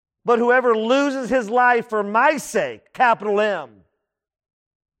 But whoever loses his life for my sake, capital M,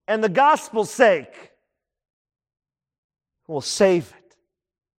 and the gospel's sake, will save it.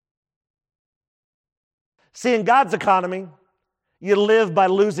 See, in God's economy, you live by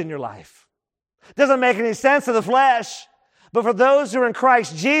losing your life. Doesn't make any sense to the flesh. But for those who are in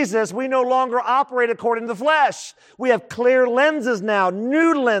Christ Jesus, we no longer operate according to the flesh. We have clear lenses now,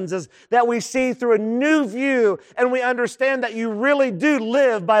 new lenses that we see through a new view, and we understand that you really do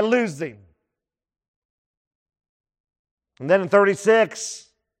live by losing. And then in 36,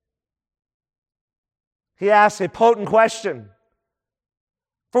 he asks a potent question.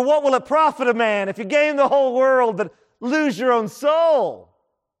 For what will it profit a man if you gain the whole world but lose your own soul?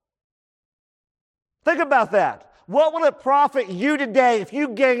 Think about that. What will it profit you today if you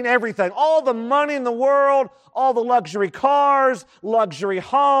gain everything? All the money in the world, all the luxury cars, luxury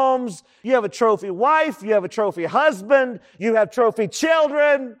homes. You have a trophy wife, you have a trophy husband, you have trophy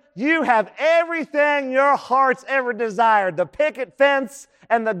children. You have everything your heart's ever desired, the picket fence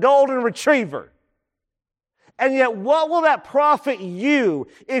and the golden retriever. And yet, what will that profit you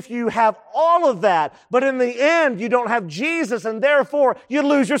if you have all of that, but in the end you don't have Jesus and therefore you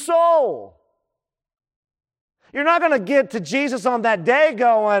lose your soul? You're not going to get to Jesus on that day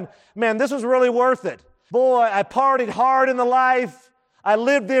going, man, this was really worth it. Boy, I partied hard in the life. I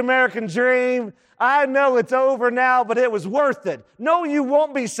lived the American dream. I know it's over now, but it was worth it. No, you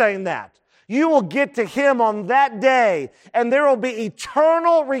won't be saying that. You will get to Him on that day, and there will be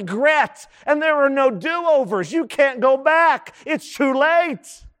eternal regret, and there are no do-overs. You can't go back. It's too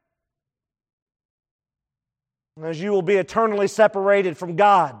late. As you will be eternally separated from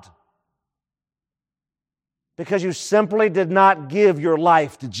God, because you simply did not give your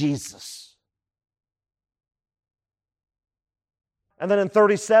life to Jesus. And then in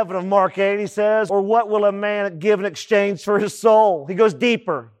 37 of Mark 8, he says, or what will a man give in exchange for his soul? He goes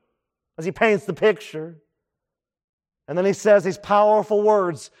deeper as he paints the picture. And then he says these powerful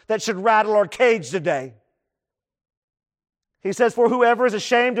words that should rattle our cage today. He says, for whoever is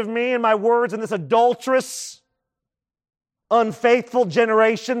ashamed of me and my words in this adulterous, unfaithful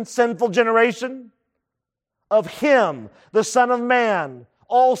generation, sinful generation, of him, the Son of Man,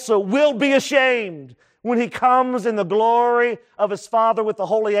 also will be ashamed when He comes in the glory of His Father with the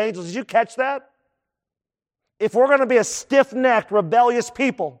holy angels. Did you catch that? If we're going to be a stiff-necked, rebellious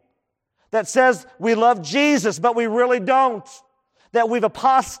people that says we love Jesus, but we really don't, that we've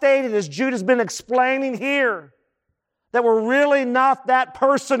apostated, as Jude has been explaining here, that we're really not that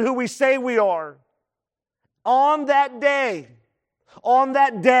person who we say we are, on that day,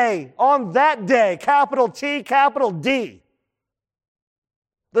 capital T, capital D,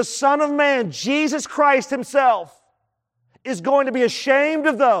 the Son of Man, Jesus Christ Himself, is going to be ashamed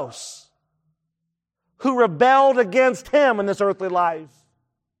of those who rebelled against Him in this earthly life.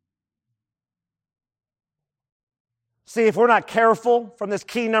 See, if we're not careful from this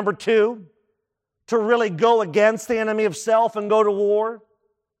key number 2 to really go against the enemy of self and go to war,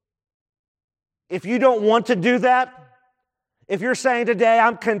 if you don't want to do that, if you're saying today,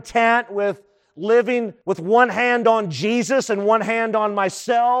 I'm content with living with one hand on Jesus and one hand on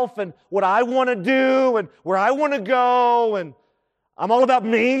myself and what I want to do and where I want to go and I'm all about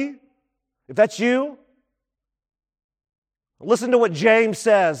me, if that's you, listen to what James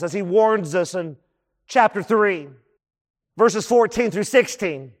says as he warns us in chapter 3, verses 14 through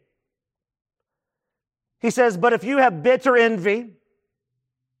 16. He says, but if you have bitter envy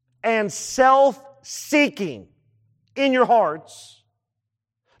and self-seeking in your hearts,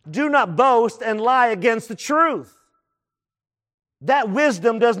 do not boast and lie against the truth. That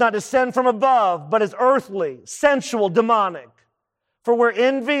wisdom does not descend from above, but is earthly, sensual, demonic. For where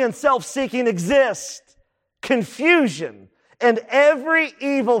envy and self-seeking exist, confusion and every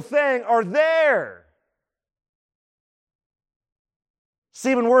evil thing are there.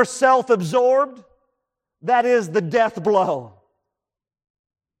 See, when we're self-absorbed, that is the death blow.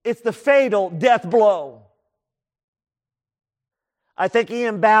 It's the fatal death blow. I think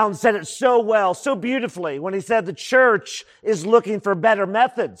Ian Bounds said it so well, so beautifully, when he said the church is looking for better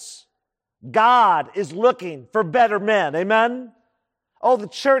methods. God is looking for better men. Amen? Oh, the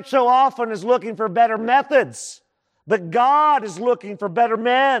church so often is looking for better methods, but God is looking for better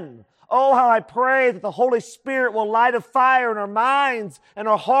men. Oh, how I pray that the Holy Spirit will light a fire in our minds and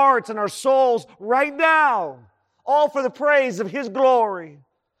our hearts and our souls right now, all for the praise of His glory.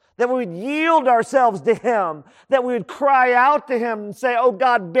 That we would yield ourselves to Him, that we would cry out to Him and say, oh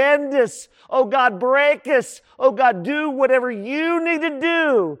God, bend us, oh God, break us, oh God, do whatever You need to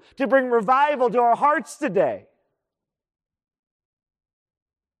do to bring revival to our hearts today.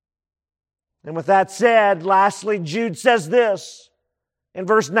 And with that said, lastly, Jude says this, In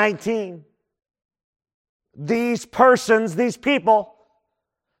verse 19, these persons, these people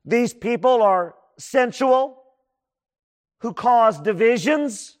are sensual, who cause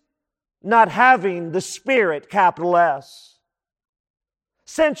divisions, not having the Spirit, capital S.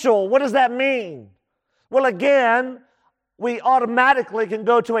 Sensual, what does that mean? Well, again, we automatically can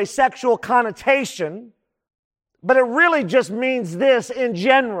go to a sexual connotation, but it really just means this in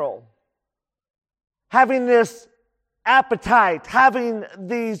general. Having this appetite, having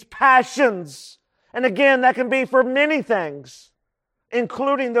these passions. And again, that can be for many things,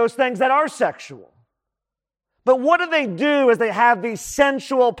 including those things that are sexual. But what do they do as they have these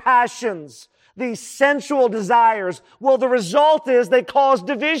sensual passions, these sensual desires? Well, the result is they cause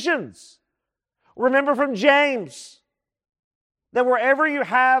divisions. Remember from James that wherever you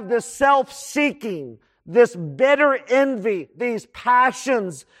have this self-seeking, this bitter envy, these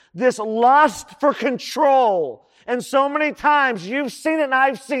passions, this lust for control, and so many times you've seen it and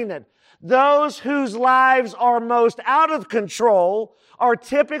I've seen it, those whose lives are most out of control are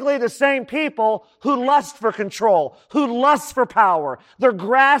typically the same people who lust for control, who lust for power. They're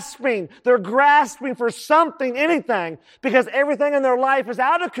grasping for something, anything, because everything in their life is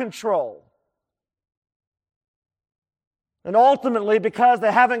out of control. And ultimately, because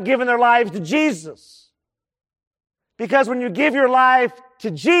they haven't given their lives to Jesus. Because when you give your life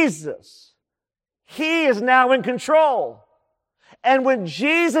to Jesus, He is now in control. And when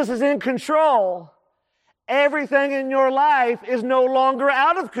Jesus is in control, everything in your life is no longer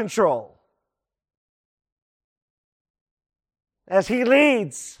out of control. As He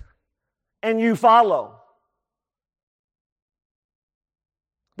leads and you follow.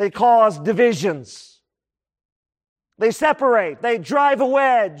 They cause divisions. They separate. They drive a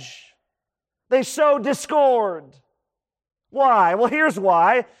wedge. They sow discord. Why? Well, here's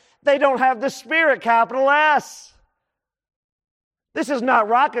why. They don't have the Spirit, capital S. This is not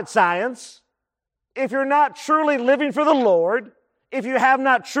rocket science. If you're not truly living for the Lord, if you have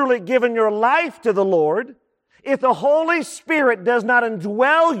not truly given your life to the Lord, if the Holy Spirit does not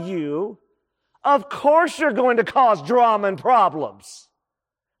indwell you, of course you're going to cause drama and problems.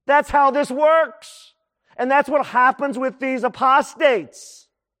 That's how this works. And that's what happens with these apostates.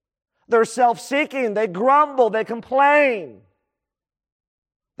 They're self-seeking, they grumble, they complain.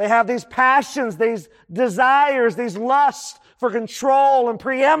 They have these passions, these desires, these lusts for control and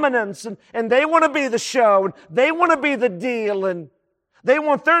preeminence, and they want to be the show, and they want to be the deal, and they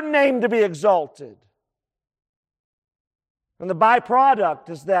want their name to be exalted. And the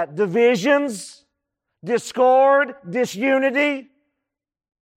byproduct is that divisions, discord, disunity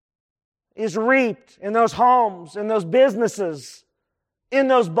is reaped in those homes, in those businesses, in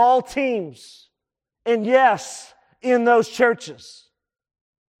those ball teams, and yes, in those churches.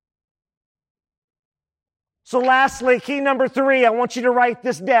 So lastly, key number 3, I want you to write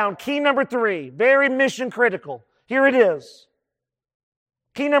this down. Key number 3, very mission critical. Here it is.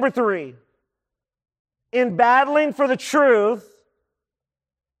 Key number 3. In battling for the truth,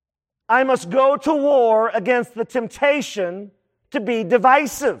 I must go to war against the temptation to be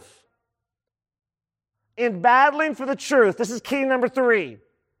divisive. In battling for the truth, this is key number 3.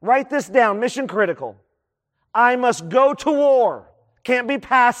 Write this down, mission critical. I must go to war. Can't be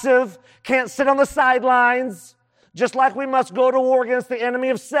passive, can't sit on the sidelines. Just like we must go to war against the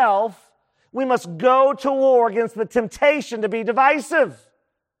enemy of self, we must go to war against the temptation to be divisive.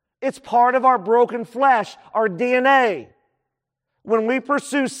 It's part of our broken flesh, our DNA. When we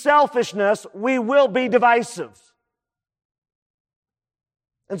pursue selfishness, we will be divisive.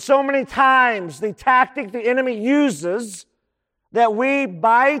 And so many times, the tactic the enemy uses that we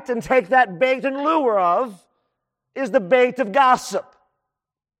bite and take that bait and lure of is the bait of gossip.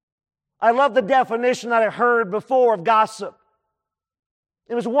 I love the definition that I heard before of gossip.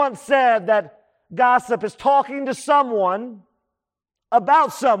 It was once said that gossip is talking to someone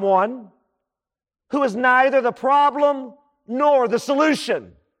about someone who is neither the problem nor the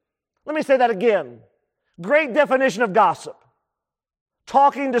solution. Let me say that again. Great definition of gossip.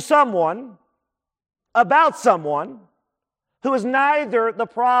 Talking to someone about someone who is neither the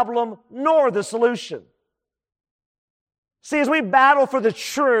problem nor the solution. See, as we battle for the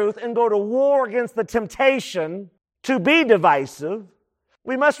truth and go to war against the temptation to be divisive,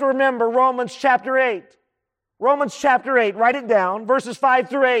 we must remember Romans chapter 8. Romans chapter 8, write it down, verses 5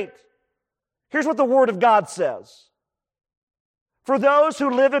 through 8. Here's what the Word of God says. For those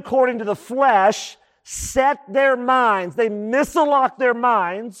who live according to the flesh set their minds, they mislock their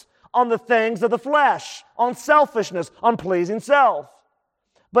minds on the things of the flesh, on selfishness, on pleasing self.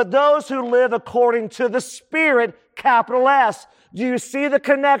 But those who live according to the Spirit, capital S. Do you see the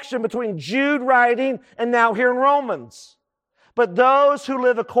connection between Jude writing and now here in Romans? But those who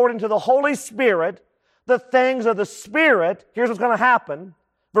live according to the Holy Spirit, the things of the Spirit, here's what's going to happen.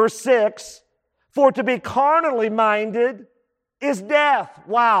 Verse 6, for to be carnally minded is death.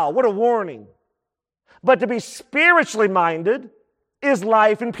 Wow, what a warning. But to be spiritually minded is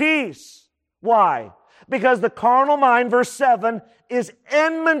life and peace. Why? Because the carnal mind, verse 7, is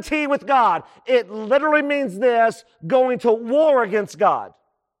enmity with God. It literally means this, going to war against God.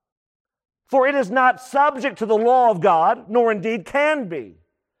 For it is not subject to the law of God, nor indeed can be.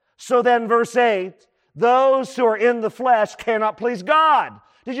 So then, verse 8, those who are in the flesh cannot please God.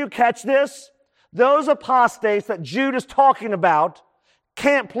 Did you catch this? Those apostates that Jude is talking about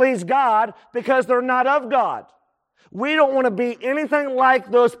can't please God because they're not of God. We don't want to be anything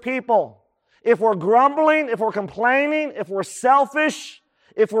like those people. If we're grumbling, if we're complaining, if we're selfish,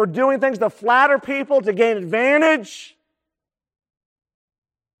 if we're doing things to flatter people, to gain advantage,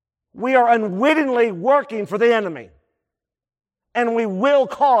 we are unwittingly working for the enemy. And we will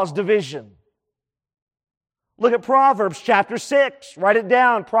cause division. Look at Proverbs chapter 6. Write it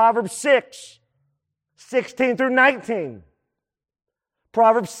down. Proverbs 6, 16 through 19.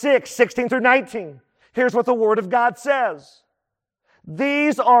 Proverbs 6, 16 through 19. Here's what the Word of God says.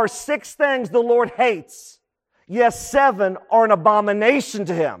 These are 6 things the Lord hates. Yes, 7 are an abomination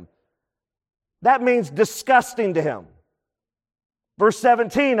to Him. That means disgusting to Him. Verse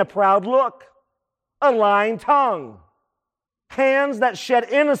 17, a proud look, a lying tongue, hands that shed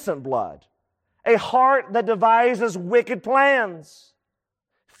innocent blood, a heart that devises wicked plans,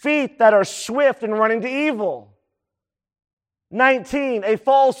 feet that are swift in running to evil. 19, a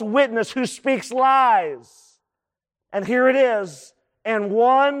false witness who speaks lies. And here it is, and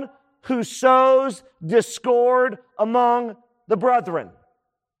one who sows discord among the brethren.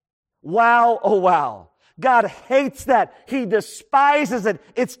 Wow, oh wow. God hates that. He despises it.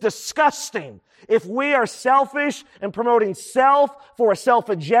 It's disgusting. If we are selfish and promoting self for a self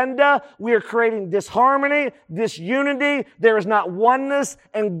agenda, we are creating disharmony, disunity. There is not oneness,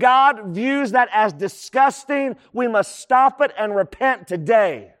 and God views that as disgusting. We must stop it and repent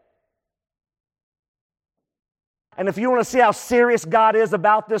today. And if you want to see how serious God is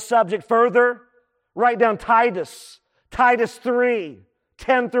about this subject further, write down Titus 3.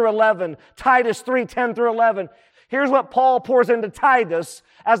 10 through 11. Titus 3, 10 through 11. Here's what Paul pours into Titus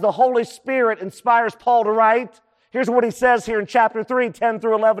as the Holy Spirit inspires Paul to write. Here's what he says here in chapter 3, 10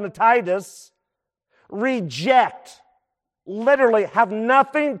 through 11 to Titus. Reject, literally have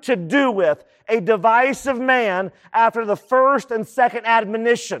nothing to do with a divisive man after the first and second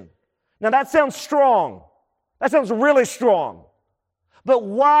admonition. Now that sounds strong. That sounds really strong. But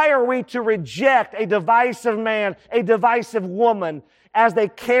why are we to reject a divisive man, a divisive woman, as they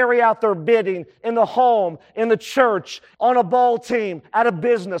carry out their bidding in the home, in the church, on a ball team, at a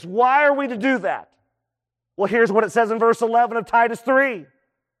business? Why are we to do that? Well, here's what it says in verse 11 of Titus 3.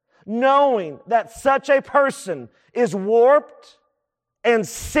 Knowing that such a person is warped and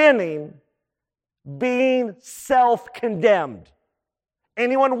sinning, being self-condemned.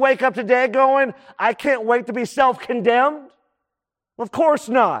 Anyone wake up today going, I can't wait to be self-condemned? Well, of course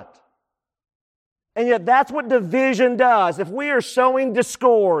not. And yet that's what division does. If we are sowing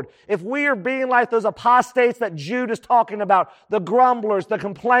discord, if we are being like those apostates that Jude is talking about, the grumblers, the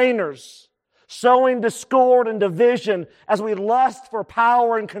complainers, sowing discord and division as we lust for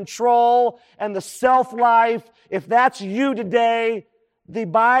power and control and the self-life, if that's you today, the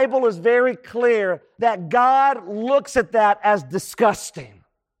Bible is very clear that God looks at that as disgusting.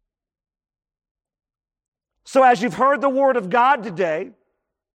 So as you've heard the Word of God today,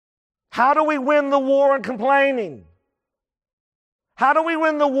 how do we win the war in complaining? How do we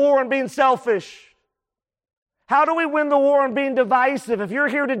win the war in being selfish? How do we win the war in being divisive? If you're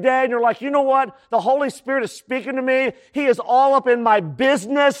here today and you're like, you know what? The Holy Spirit is speaking to me. He is all up in my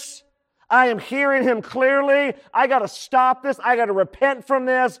business. I am hearing Him clearly. I got to stop this. I got to repent from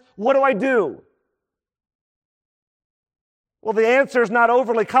this. What do I do? Well, the answer is not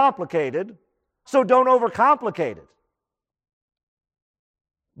overly complicated, so don't overcomplicate it.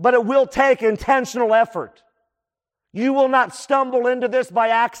 But it will take intentional effort. You will not stumble into this by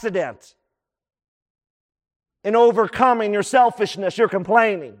accident in overcoming your selfishness, your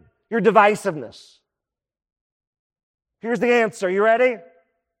complaining, your divisiveness. Here's the answer. You ready?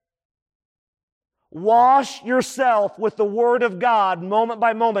 Wash yourself with the Word of God moment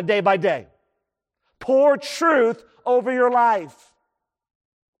by moment, day by day. Pour truth over your life.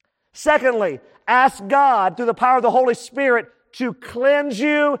 Secondly, ask God through the power of the Holy Spirit to cleanse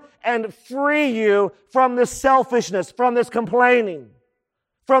you and free you from this selfishness, from this complaining,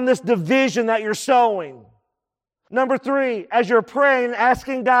 from this division that you're sowing. Number 3, as you're praying,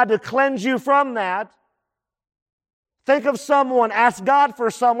 asking God to cleanse you from that, Think of someone, ask God for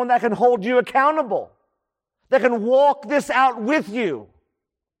someone that can hold you accountable, that can walk this out with you.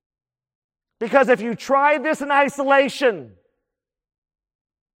 Because if you try this in isolation,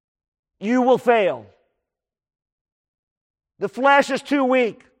 you will fail. The flesh is too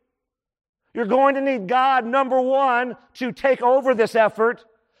weak. You're going to need God, number one, to take over this effort.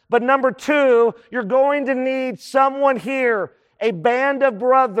 But number two, you're going to need someone here, a band of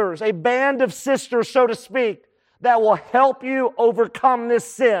brothers, a band of sisters, so to speak, that will help you overcome this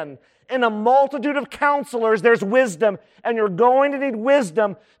sin. In a multitude of counselors, there's wisdom, and you're going to need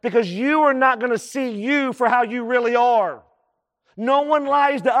wisdom because you are not going to see you for how you really are. No one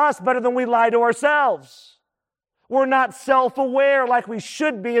lies to us better than we lie to ourselves. We're not self-aware like we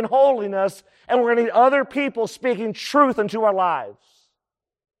should be in holiness, and we're going to need other people speaking truth into our lives.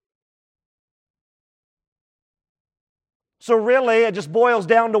 So really, it just boils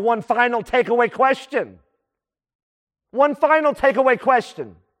down to one final takeaway question. One final takeaway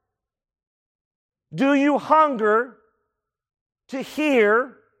question. Do you hunger to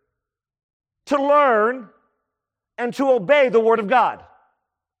hear, to learn, and to obey the Word of God?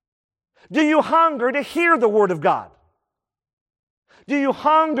 Do you hunger to hear the Word of God? Do you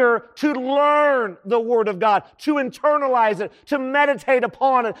hunger to learn the Word of God, to internalize it, to meditate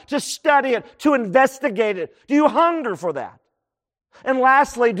upon it, to study it, to investigate it? Do you hunger for that? And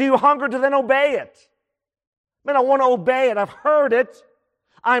lastly, do you hunger to then obey it? Man, I want to obey it. I've heard it.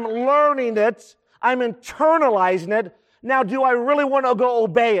 I'm learning it. I'm internalizing it. Now, do I really want to go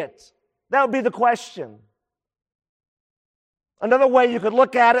obey it? That would be the question. Another way you could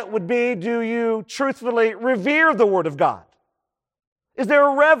look at it would be, do you truthfully revere the Word of God? Is there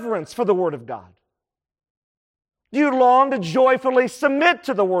a reverence for the Word of God? Do you long to joyfully submit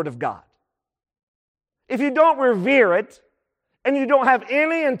to the Word of God? If you don't revere it, and you don't have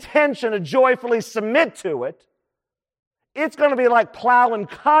any intention to joyfully submit to it, it's going to be like plowing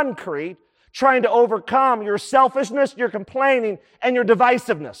concrete, trying to overcome your selfishness, your complaining, and your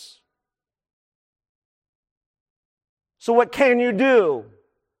divisiveness. So what can you do?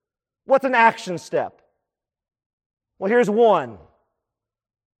 What's an action step? Well, here's one.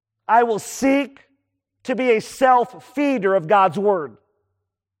 I will seek to be a self-feeder of God's Word.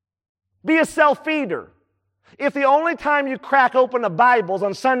 Be a self-feeder. If the only time you crack open the Bibles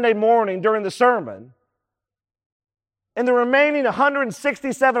on Sunday morning during the sermon, and the remaining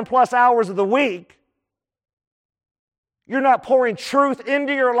 167 plus hours of the week, you're not pouring truth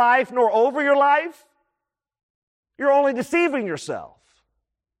into your life nor over your life, you're only deceiving yourself.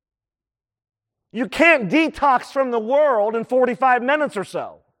 You can't detox from the world in 45 minutes or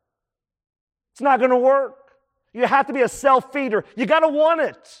so. It's not going to work. You have to be a self-feeder. You got to want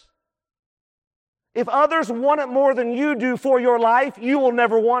it. If others want it more than you do for your life, you will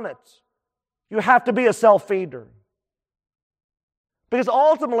never want it. You have to be a self-feeder. Because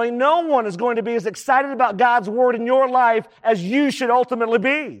ultimately, no one is going to be as excited about God's Word in your life as you should ultimately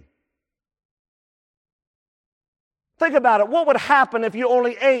be. Think about it. What would happen if you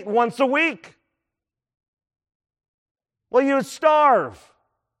only ate once a week? Well, you would starve.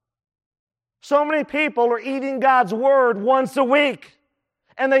 So many people are eating God's Word once a week,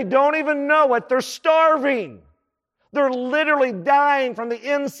 and they don't even know it. They're starving. They're literally dying from the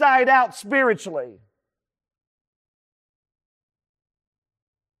inside out spiritually.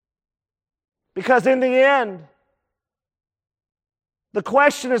 Because in the end, the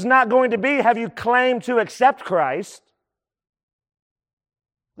question is not going to be, have you claimed to accept Christ?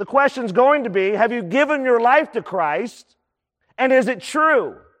 The question is going to be, have you given your life to Christ? And is it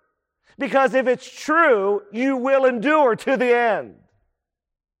true? Because if it's true, you will endure to the end.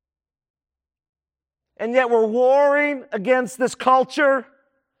 And yet we're warring against this culture.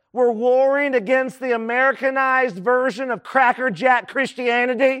 We're warring against the Americanized version of Cracker Jack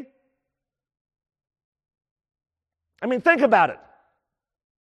Christianity. I mean, think about it.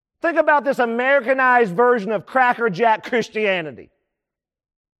 Think about this Americanized version of Cracker Jack Christianity.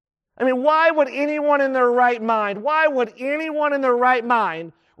 I mean, why would anyone in their right mind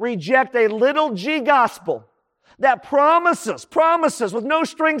reject a little G gospel that promises with no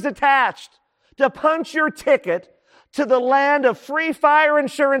strings attached to punch your ticket to the land of free fire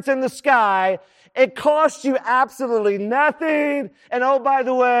insurance in the sky? It costs you absolutely nothing. And oh, by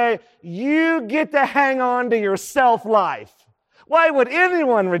the way, you get to hang on to your self-life. Why would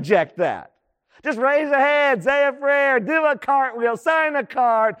anyone reject that? Just raise a hand, say a prayer, do a cartwheel, sign a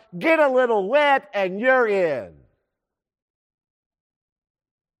card, get a little wet, and you're in.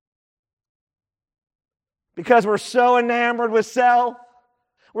 Because we're so enamored with self.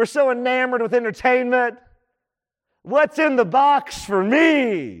 We're so enamored with entertainment. What's in the box for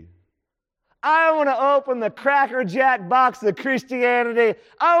me? I want to open the Cracker Jack box of Christianity.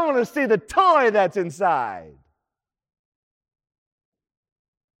 I want to see the toy that's inside.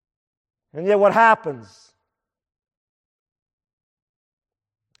 And yet what happens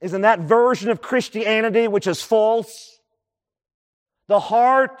is in that version of Christianity, which is false, the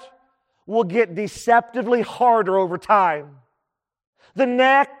heart will get deceptively harder over time. The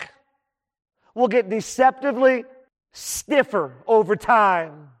neck will get deceptively stiffer over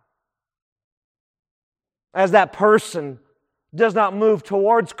time as that person does not move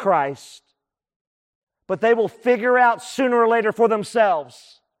towards Christ. But they will figure out sooner or later for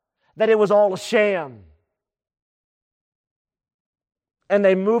themselves that it was all a sham. And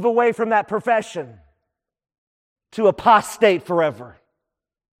they move away from that profession to apostate forever.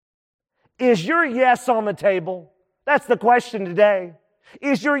 Is your yes on the table? That's the question today.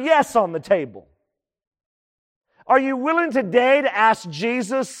 Is your yes on the table? Are you willing today to ask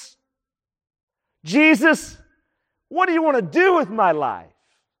Jesus, Jesus, what do you want to do with my life?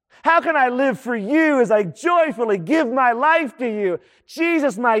 How can I live for you as I joyfully give my life to you?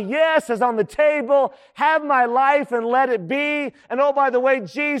 Jesus, my yes is on the table. Have my life and let it be. And oh, by the way,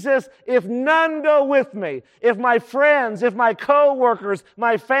 Jesus, if none go with me, if my friends, if my co-workers,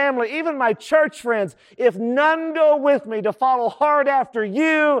 my family, even my church friends, if none go with me to follow hard after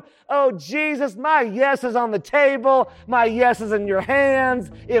you, oh, Jesus, my yes is on the table. My yes is in your hands.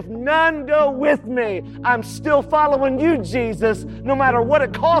 If none go with me, I'm still following you, Jesus, no matter what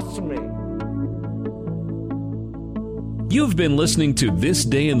it costs me. You've been listening to This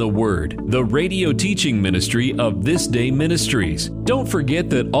Day in the Word, the radio teaching ministry of This Day Ministries. Don't forget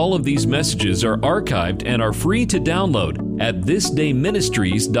that all of these messages are archived and are free to download at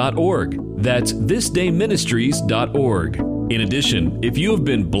thisdayministries.org. That's thisdayministries.org. In addition, if you have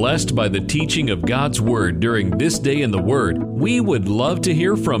been blessed by the teaching of God's Word during This Day in the Word, we would love to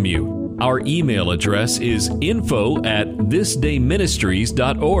hear from you. Our email address is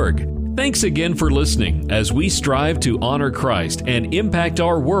info@thisdayministries.org. Thanks again for listening as we strive to honor Christ and impact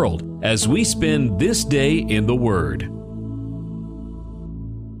our world as we spend this day in the Word.